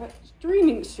also have a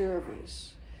streaming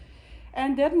service.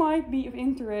 And that might be of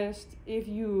interest if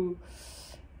you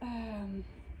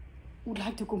would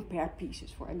like to compare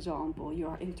pieces. For example, you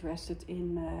are interested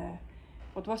in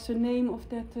what was the name of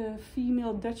that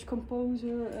female Dutch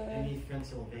composer? Annie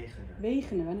Frenzel Wegener.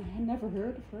 Wegener. And I never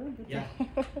heard of her. But Yeah.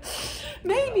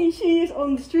 maybe she is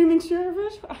on the streaming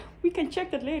service. We can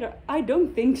check that later. I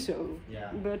don't think so. Yeah.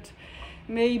 But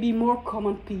maybe more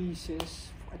common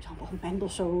pieces. For example,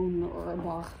 Mendelssohn or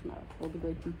Bach. No, all the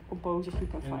great composers you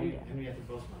can find there. Henriette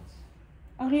Bosmans.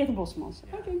 Henriette Bosmans.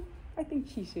 Yeah. I think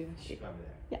she's She's probably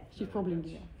there. yeah, she's probably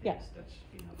Dutch, there. Yeah, famous Dutch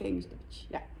female. famous Dutch.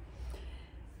 Yeah.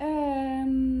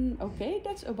 Okay,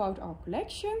 that's about our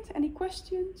collection. Any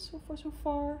questions so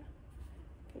far?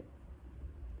 Okay.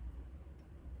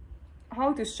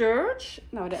 How to search?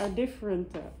 Now there are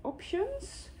different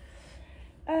options.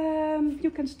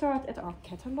 You can start at our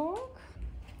catalog.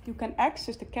 You can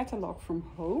access the catalog from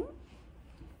home.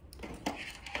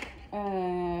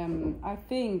 I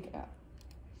think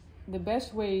the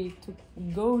best way to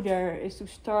go there is to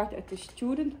start at the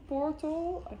student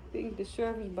portal. I think the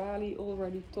service Bali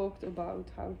already talked about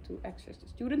how to access the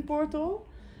student portal.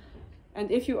 And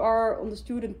if you are on the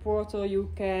student portal, you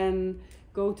can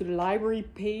go to the library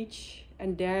page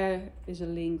and there is a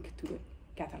link to the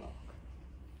catalog.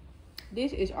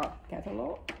 This is our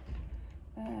catalog.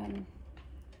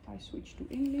 I switch to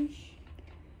English.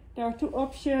 There are two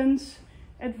options,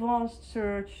 advanced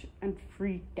search and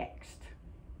free text.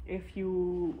 If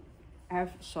you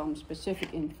have some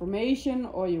specific information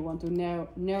or you want to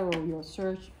narrow your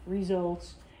search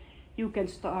results, you can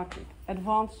start with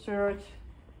advanced search,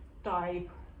 type,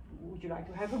 would you like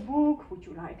to have a book, would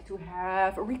you like to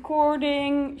have a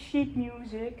recording, sheet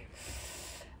music,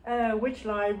 which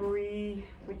library,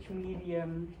 which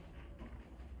medium,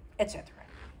 etc.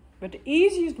 But the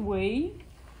easiest way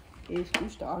is to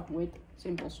start with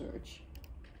simple search.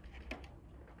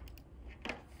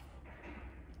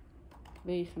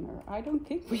 Wegener. I don't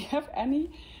think we have any.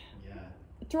 Yeah.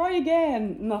 Try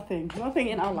again. Nothing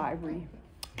in our library.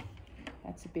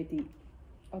 That's a pity.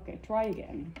 Okay, try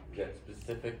again. Is that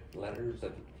specific letters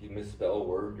that if you misspell a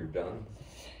word, you're done?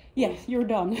 Yes, you're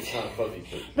done. It's not a fuzzy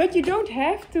search. But you don't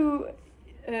have to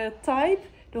type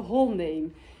the whole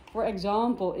name. For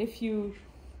example, if you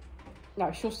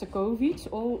Shostakovich,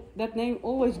 that name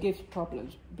always gives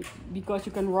problems because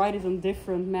you can write it on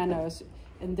different manners.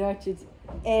 In Dutch it's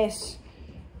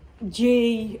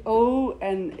S-J-O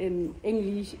and in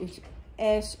English it's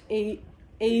S-A-H-O.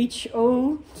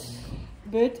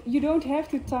 But you don't have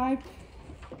to type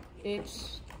it.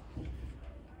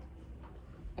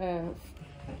 You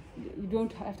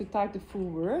don't have to type the full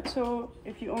word. So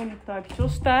if you only type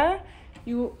Shosta,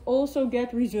 you also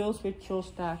get results with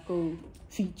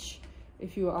Shostakovich.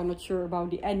 If you are not sure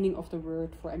about the ending of the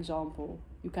word, for example,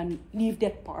 you can leave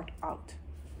that part out.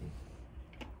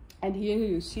 And here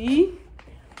you see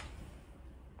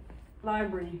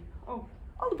library. Oh,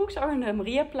 all the books are in the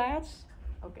Mariaplatz.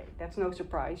 Okay, that's no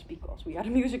surprise because we are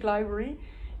the music library.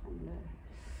 And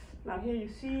now here you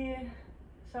see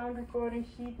sound recording,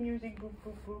 sheet music,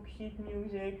 book, sheet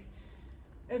music.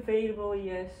 Available,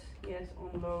 yes,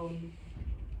 on loan.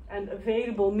 And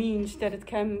available means that it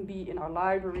can be in our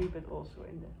library, but also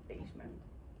in the basement,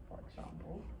 for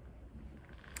example.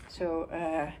 So,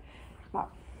 now,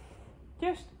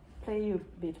 just play a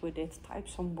bit with it, type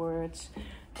some words.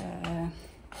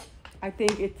 I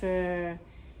think it,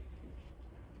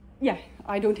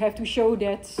 I don't have to show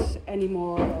that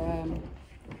anymore.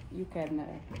 You can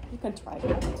try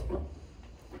that.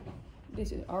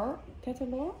 This is our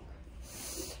catalog.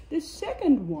 The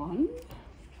second one,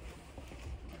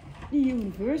 the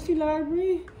university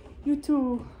library. You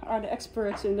two are the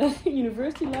experts in the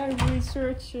university library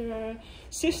search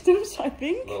systems, I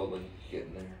think. Little bit,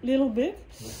 getting there. Little bit.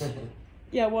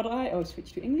 Yeah,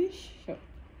 switch to English. So,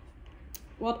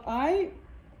 what I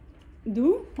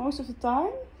do most of the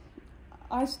time,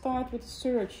 I start with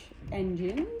search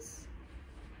engines.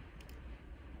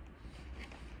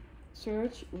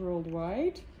 Search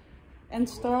worldwide. And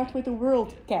start with the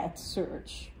WorldCat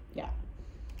search. Yeah.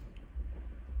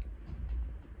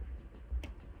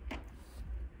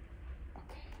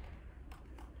 Okay.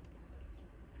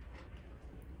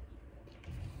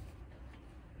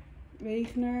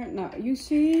 Wegener. Now you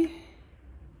see.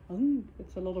 Oh,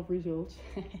 that's a lot of results.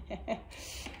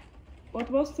 What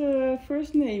was the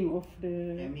first name of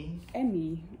the Emmy.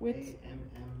 Emmy with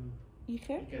A-M-M.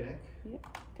 Ige? Yeah.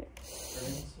 Okay.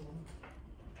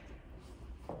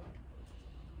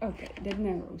 Okay, that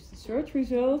narrows the search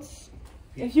results.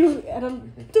 If you add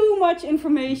too much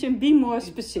information, be more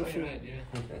specific. Oh, right, yeah.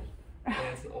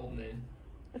 Yeah, it's an old name.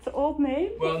 It's an old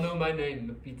name? Well, no, my name,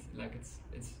 but Piet, like it's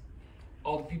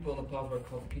all the people on the path were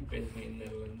called Piet basically in the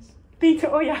Netherlands. Piet,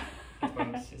 oh yeah. That's why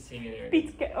I'm just seeing it there.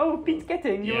 Piet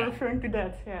Ketting, you're Yeah. referring to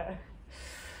that, yeah.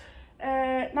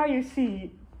 Now you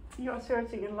see, you are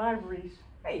searching in libraries.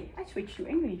 Hey, I switched to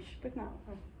English, but now,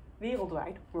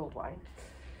 worldwide.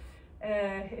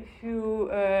 If you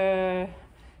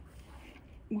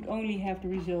would only have the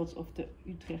results of the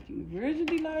Utrecht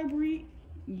University Library,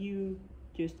 you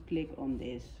just click on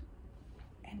this.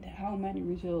 And how many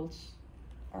results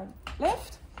are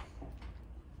left?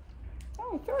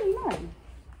 Oh, 39.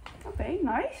 Okay,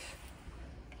 nice.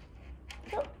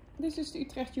 So, this is the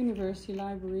Utrecht University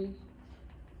Library.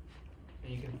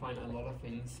 And you can find a lot of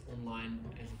things online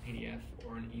as a PDF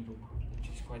or an ebook, which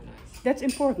is quite nice. That's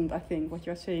important, I think, what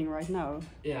you're saying right now.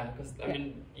 Yeah, because I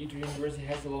mean, Utrecht University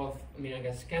has a lot of, I mean, I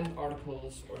guess scanned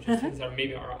articles or just things that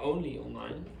maybe are only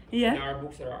online. Yeah. And there are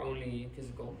books that are only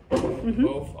physical. Mm-hmm.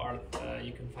 Both are,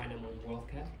 you can find them on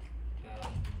WorldCat.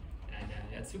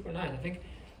 Yeah, it's super nice. I think,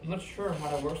 I'm not sure how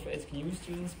that works for HKU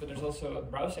students, but there's also a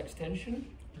browser extension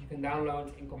you can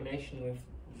download in combination with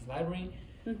this library.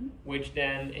 Mm-hmm. Which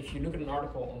then, if you look at an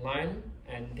article online,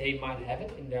 and they might have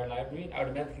it in their library, it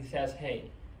automatically says,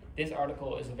 hey, this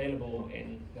article is available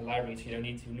in the library, so you don't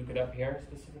need to look it up here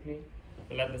specifically.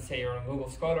 But let's say you're on Google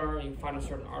Scholar, you find a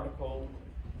certain article.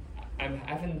 I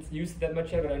haven't used it that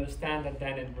much yet, but I understand that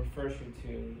then it refers you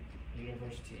to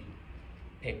university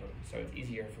paper, so it's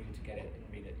easier for you to get it and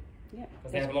read it. Yeah.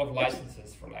 Because they have a lot of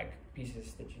licenses for like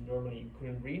pieces that you normally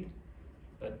couldn't read,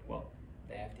 but well,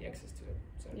 they have the access to it,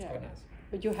 so it's quite nice.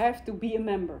 But you have to be a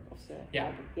member of the Yeah.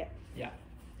 library. Yeah.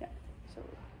 So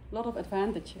a lot of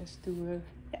advantages to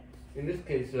In this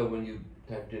case, when you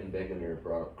typed in Wegener, it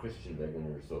brought up Christian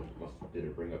Wegener, so did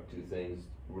it bring up two things?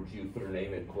 Would you put her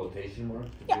name in quotation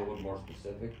marks to be a little more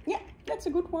specific? Yeah, that's a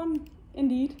good one,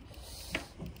 indeed.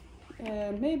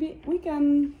 Maybe we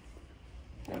can...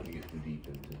 Not to get too deep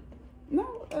into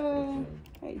No,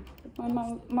 hey, but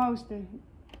my mouse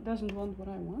doesn't want what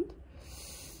I want.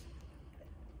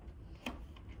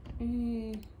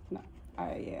 No,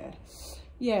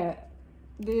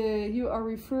 you are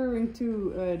referring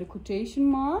to the quotation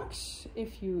marks.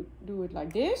 If you do it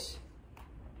like this,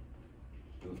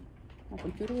 my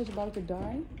computer is about to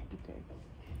die. Okay,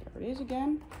 there it is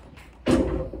again.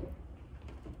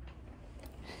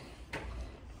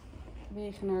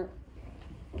 Wegener.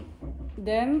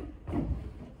 Then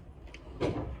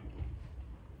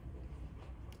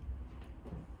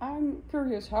I'm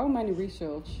curious how many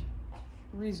results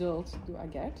do I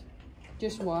get?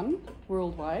 Just one,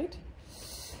 worldwide.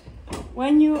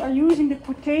 When you are using the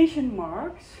quotation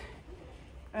marks,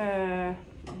 the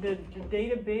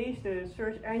database, the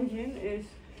search engine is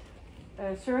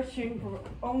searching for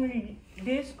only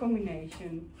this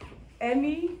combination.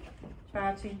 Emmy,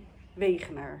 spatie,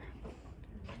 Wegener.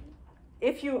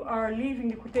 If you are leaving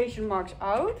the quotation marks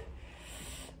out,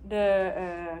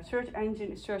 the search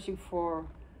engine is searching for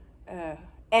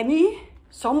Emmy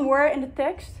somewhere in the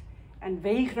text and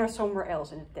Wegener somewhere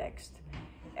else in the text.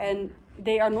 And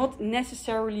they are not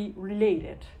necessarily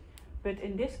related. But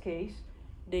in this case,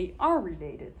 they are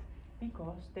related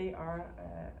because they are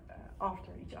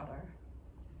after each other.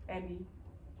 Emmy,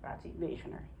 spatie,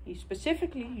 Wegener. He's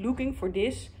specifically looking for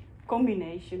this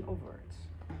combination of words.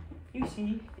 You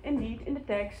see, indeed, in the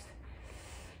text,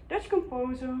 Dutch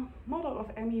composer, mother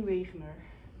of Emmy Wegener.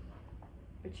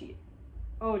 But she,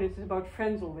 oh, this is about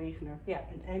Frenzel Wegener. Yeah,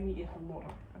 and Emmy is her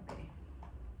mother. Okay.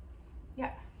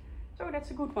 Yeah, so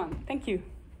that's a good one. Thank you.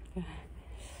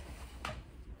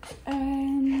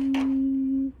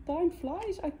 Time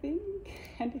flies, I think.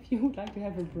 And if you would like to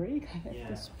have a break, I have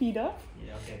to speed up.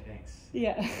 Yeah, okay, thanks.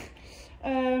 Yeah.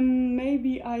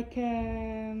 Maybe I can...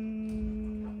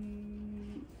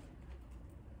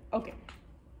 Okay,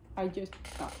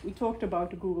 we talked about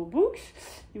the Google Books.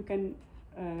 You can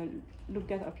look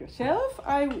that up yourself.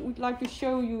 I would like to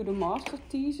show you the master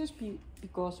thesis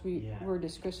because we were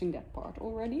discussing that part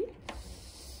already.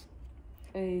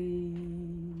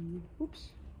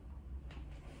 Oops.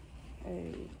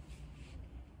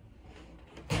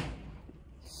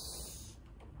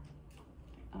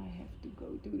 I have to go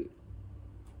to the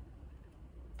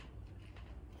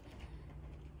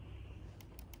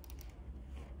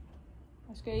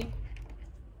escape.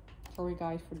 Sorry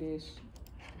guys for this.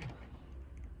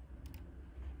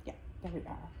 Yeah, there we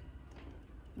are.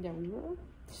 There we were.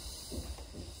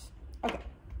 Okay.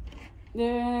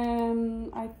 Then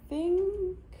I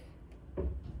think.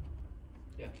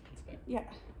 Yeah, it's back. Yeah.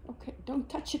 Okay. Don't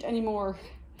touch it anymore.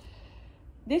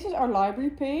 This is our library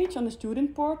page on the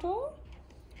student portal.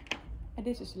 And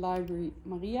this is Library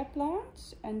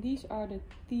Mariaplaats. And these are the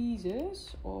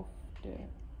theses of the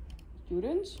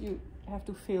students. You have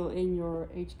to fill in your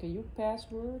HKU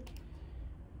password.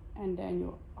 And then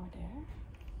you are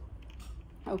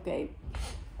there. Okay.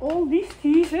 All these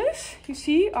theses, you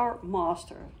see, are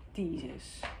master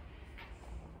theses.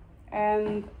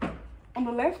 And on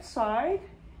the left side,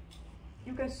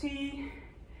 you can see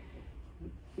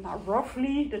now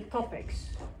roughly the topics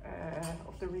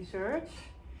of the research.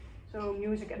 So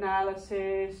music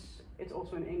analysis, it's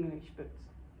also in English, but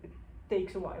it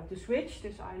takes a while to switch, so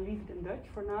I leave it in Dutch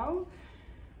for now.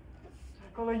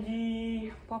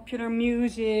 Psychology, popular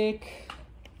music,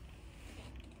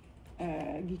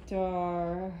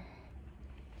 guitar.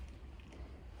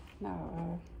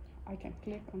 Now I can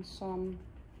click on some.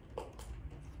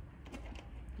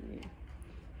 Yeah.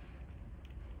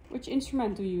 Which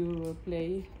instrument do you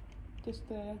play? Just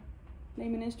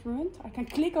name an instrument. I can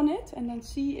click on it and then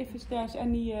see if there's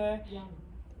any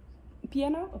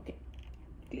piano. Okay,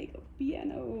 click on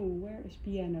piano. Where is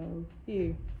piano?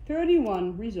 Here,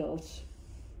 31 results.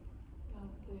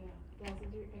 I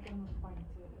cannot find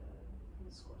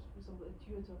the scores. For example,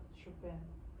 etude of Chopin.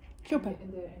 Chopin.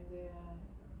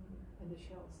 In the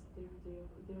shells,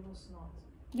 there was not.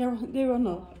 They were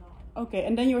not. No. Okay,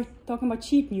 and then you're talking about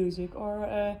sheet music or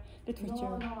literature.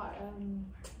 No,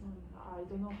 I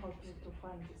don't know how to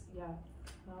find this. Yeah,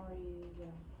 now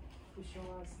to show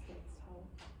us that's how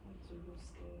to use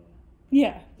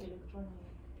the electronic.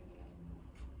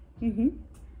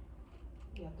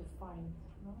 To find.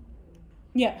 No.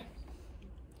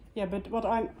 Yeah, but what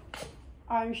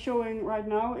I'm showing right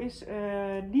now is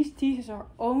these theses are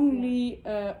only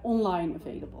online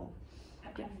available.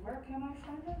 And where can I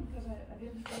find them? Because I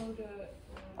didn't follow the.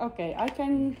 Okay, I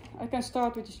can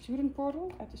start with the student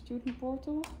portal. At the student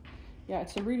portal, yeah,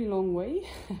 it's a really long way.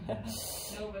 No,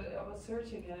 but I was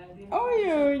searching and I didn't. Oh,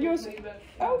 you're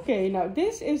okay. Now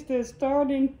this is the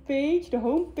starting page, the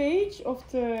home page of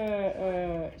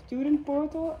the student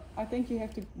portal. I think you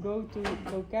have to go to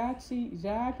locatie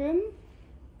zaken.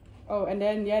 Oh, and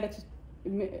then that's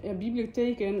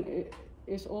bibliotheken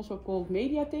is also called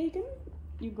mediatheken.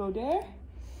 You go there,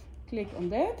 click on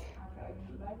that. Okay,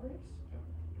 libraries.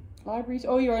 Libraries.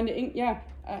 Oh, you're in the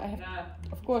I have.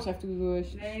 Of course, I have to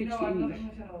switch to I'm not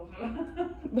English at all.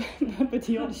 but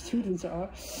the other students are.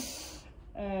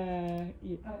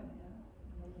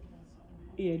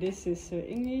 Yeah, this is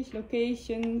English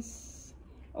locations.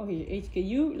 Oh, here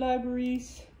HKU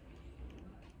libraries.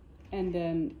 And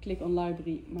then click on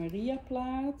Library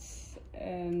Mariaplaats,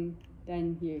 and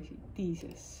then here's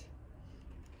thesis.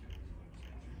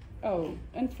 Oh,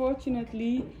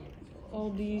 unfortunately, all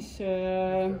these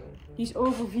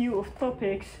overview of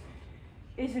topics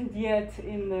isn't yet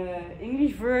in the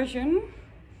English version.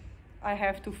 I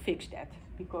have to fix that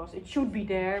because it should be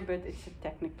there, but it's a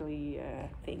technical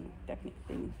thing.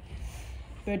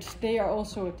 But they are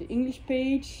also at the English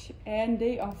page, and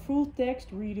they are full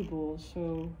text readable.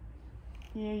 So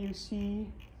here you see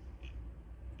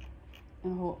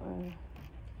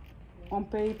on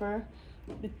paper.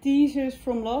 The theses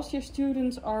from last year's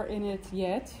students are in it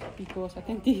yet, because I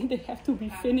think they have to be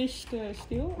finished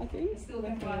still, I think. Still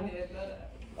can find it,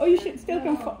 but... Oh, you should still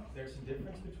can find... There's a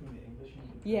difference between the English and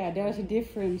the... Yeah, there's a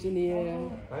difference in the...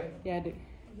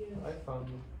 I found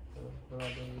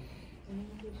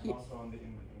Also on the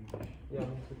English. Yeah,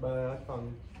 but I found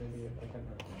it. Maybe I can...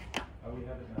 We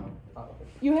have it now. Okay.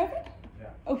 You have it?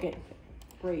 Yeah. Okay,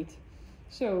 great.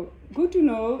 So, good to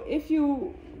know. If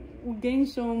you gain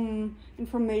some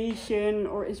information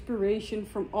or inspiration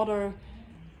from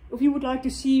if you would like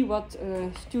to see what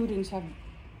students have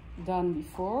done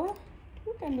before,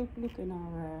 you can look in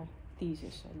our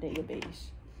thesis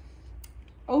database.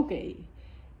 Okay,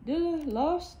 the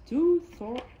last two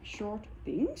short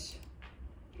things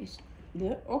is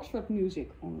the Oxford Music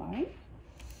Online.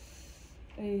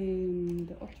 And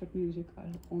the Oxford Music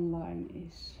Online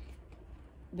is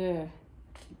the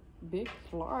big,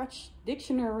 large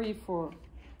dictionary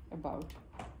about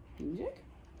music.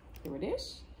 Here it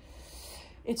is.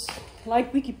 It's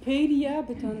like Wikipedia,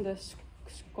 but on the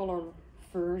scholar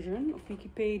version of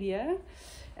Wikipedia,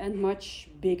 and much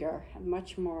bigger and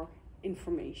much more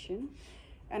information.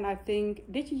 And I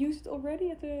think, did you use it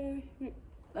already at the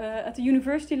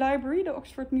university library, the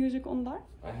Oxford Music Online?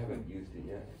 I haven't used it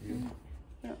yet. Have you?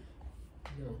 Yeah.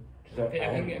 No. 'Cause I I've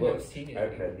haven't never looked. seen it. I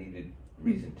haven't had needed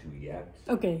reason to yet.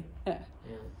 Okay. Yeah.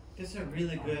 This is a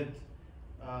really good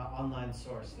online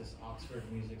source, this Oxford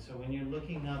Music. So when you're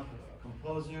looking up a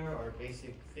composer or a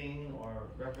basic thing or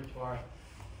repertoire,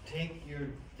 take your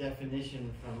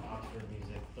definition from Oxford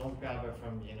Music. Don't grab it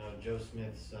from, Joe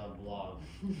Smith's blog.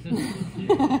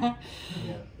 Yeah.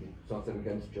 Something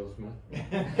against Joe Smith?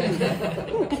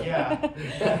 Yeah.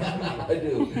 I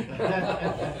do.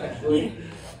 Actually.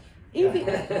 Even,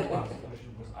 Because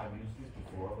I've used this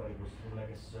before, but it was through like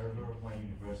a server of my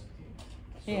university.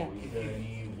 So Yeah. is there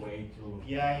any way to...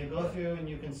 Yeah, you go through and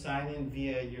you can sign in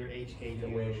via your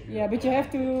HKU. yeah, but you have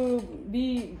to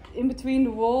be in between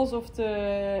the walls of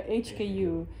the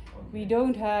HKU. We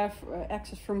don't have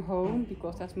access from home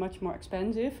because that's much more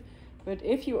expensive. But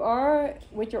if you are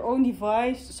with your own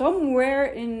device somewhere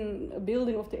in a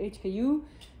building of the HKU,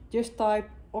 just type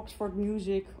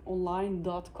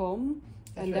oxfordmusiconline.com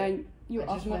and right. then you I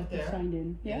just went automatically there, signed in.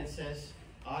 And Yeah. it says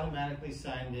automatically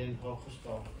signed in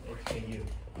Hogeschool HKU.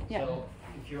 Yeah. So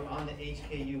if you're on the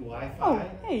HKU Wi-Fi, Oh,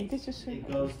 hey, this is. it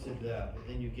goes to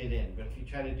then you get in. But if you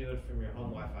try to do it from your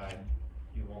home Wi-Fi,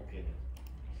 you won't get in.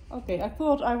 Okay, I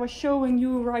thought I was showing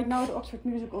you right now the Oxford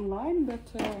Music Online, but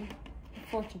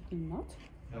unfortunately not.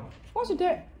 No. Was it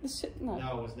there? No.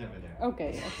 No, it was never there. Okay,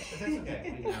 okay. But that's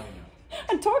okay. Now we know.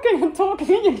 I'm talking,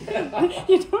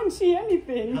 you don't see It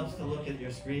anything. helps to look at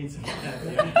your screen sometimes.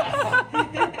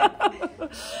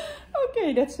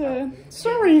 Okay, that's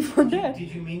sorry for that.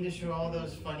 Did you mean to show all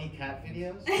those funny cat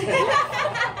videos?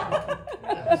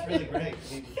 That was really great.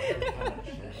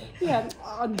 Yeah,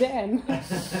 damn.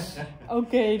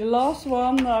 Okay, the last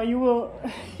one, you will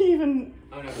even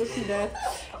see that,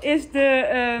 is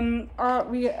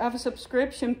we have a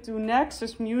subscription to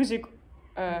Nexus Music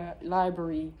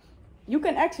Library. You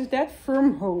can access that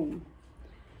from home.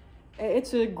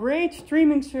 It's a great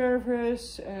streaming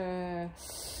service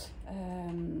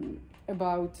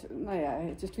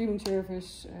it's a streaming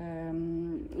service, a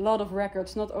lot of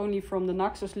records, not only from the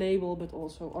Naxos label, but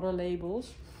also other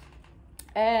labels.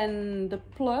 And the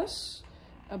plus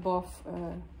above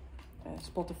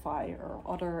Spotify or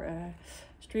other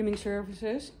streaming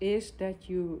services is that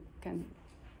you can,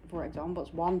 for example,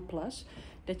 it's one plus,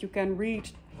 that you can read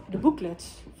the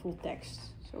booklets full text.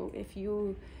 So if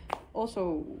you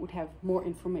also would have more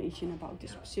information about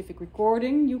this specific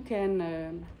recording, you can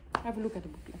have a look at the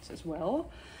booklets as well.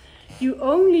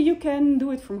 You can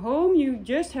do it from home. You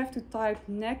just have to type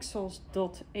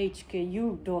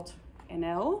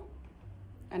nexos.hku.nl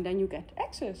and then you get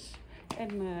access.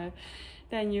 And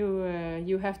then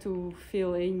you have to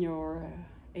fill in your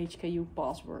HKU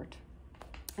password,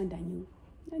 and then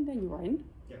you are in.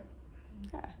 Yeah.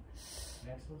 Yeah.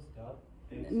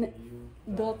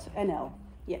 Nexus.hku.nl.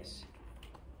 Yes.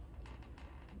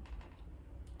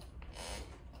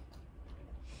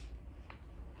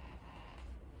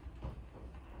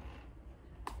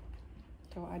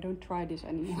 So I don't try this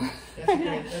anymore.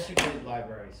 That's a great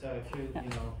library. So if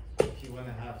if you want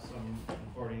to have some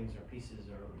recordings or pieces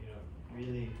or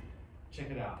really check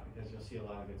it out, because you'll see a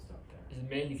lot of good stuff there. Is it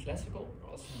mainly classical or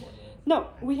also more than? No,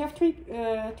 we have three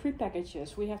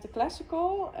packages. We have the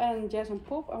classical and jazz and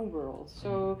pop and world.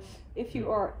 So if you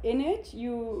are in it,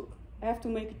 you have to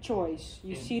make a choice.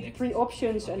 You see the three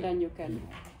options and then you can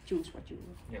choose what you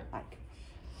like.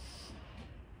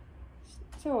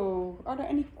 So, are there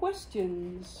any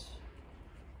questions?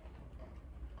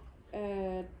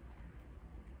 If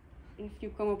you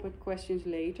come up with questions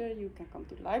later, you can come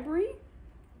to the library.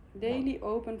 Daily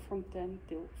open from 10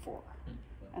 till 4.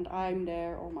 And I'm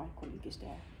there, or my colleague is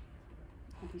there.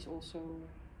 And he's also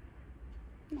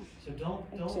So don't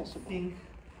accessible.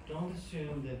 don't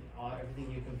assume that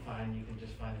everything you can find, you can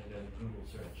just find it in a Google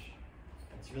search.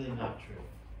 It's really not true.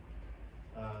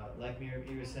 Like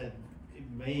Mira said,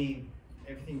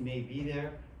 everything may be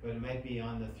there, but it might be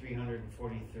on the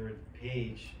 343rd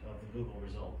page of the Google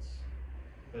results.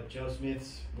 But Joe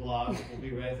Smith's blog will be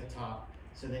right at the top.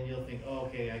 So then you'll think, oh,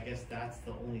 okay, I guess that's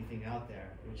the only thing out there,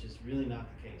 which is really not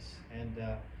the case. And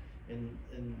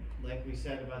like we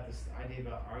said about this idea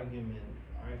about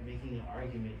making an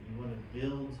argument, you want to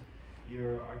build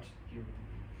the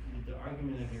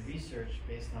argument of your research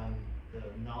based on the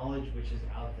knowledge which is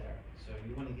out there. So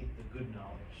you want to get the good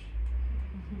knowledge.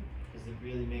 because it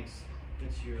really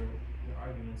puts your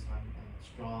arguments on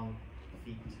strong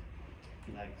feet,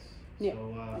 legs. Yeah,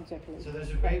 So, exactly. So there's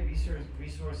a great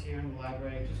resource here in the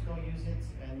library. Just go use it,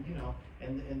 and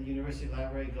in the university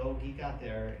library, go geek out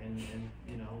there, and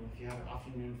if you have an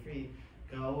afternoon free,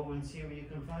 go and see what you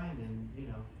can find, and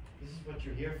this is what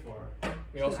you're here for.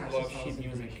 We also have a lot of sheet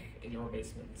music in our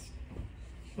basement.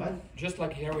 What? Just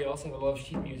like here, we also have a lot of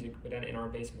sheet music, but then in our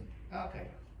basement. Okay.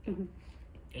 Mhm.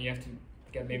 And you have to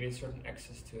get maybe a certain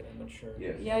access to it. I'm not sure.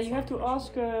 Yes. Yeah, you have to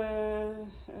ask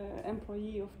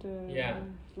employee of the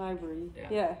library.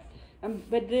 Yeah.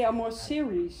 But they are more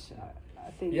series,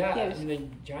 I think. Yeah, Yes. and the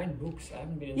giant books. I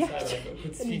haven't been Yeah. inside, but I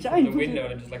could see And from giant the books. window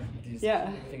and just like these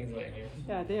things like here.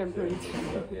 Yeah, they are great.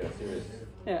 Yeah, serious.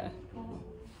 Yeah.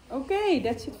 Okay,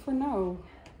 that's it for now.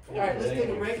 Alright, let's take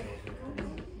a break.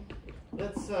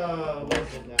 Let's, what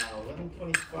is it now?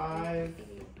 11:25.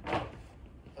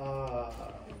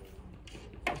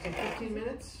 Take 15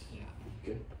 minutes. Yeah.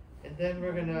 Good. And then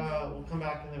we'll come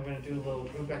back and then we're gonna do a little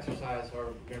group exercise, or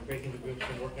we're gonna break into groups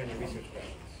and work on your research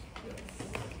questions.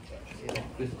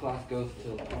 This class goes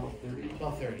till 12:30?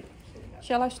 12:30.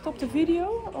 Shall I stop the video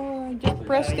or just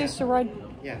press this right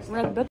Yes. red button?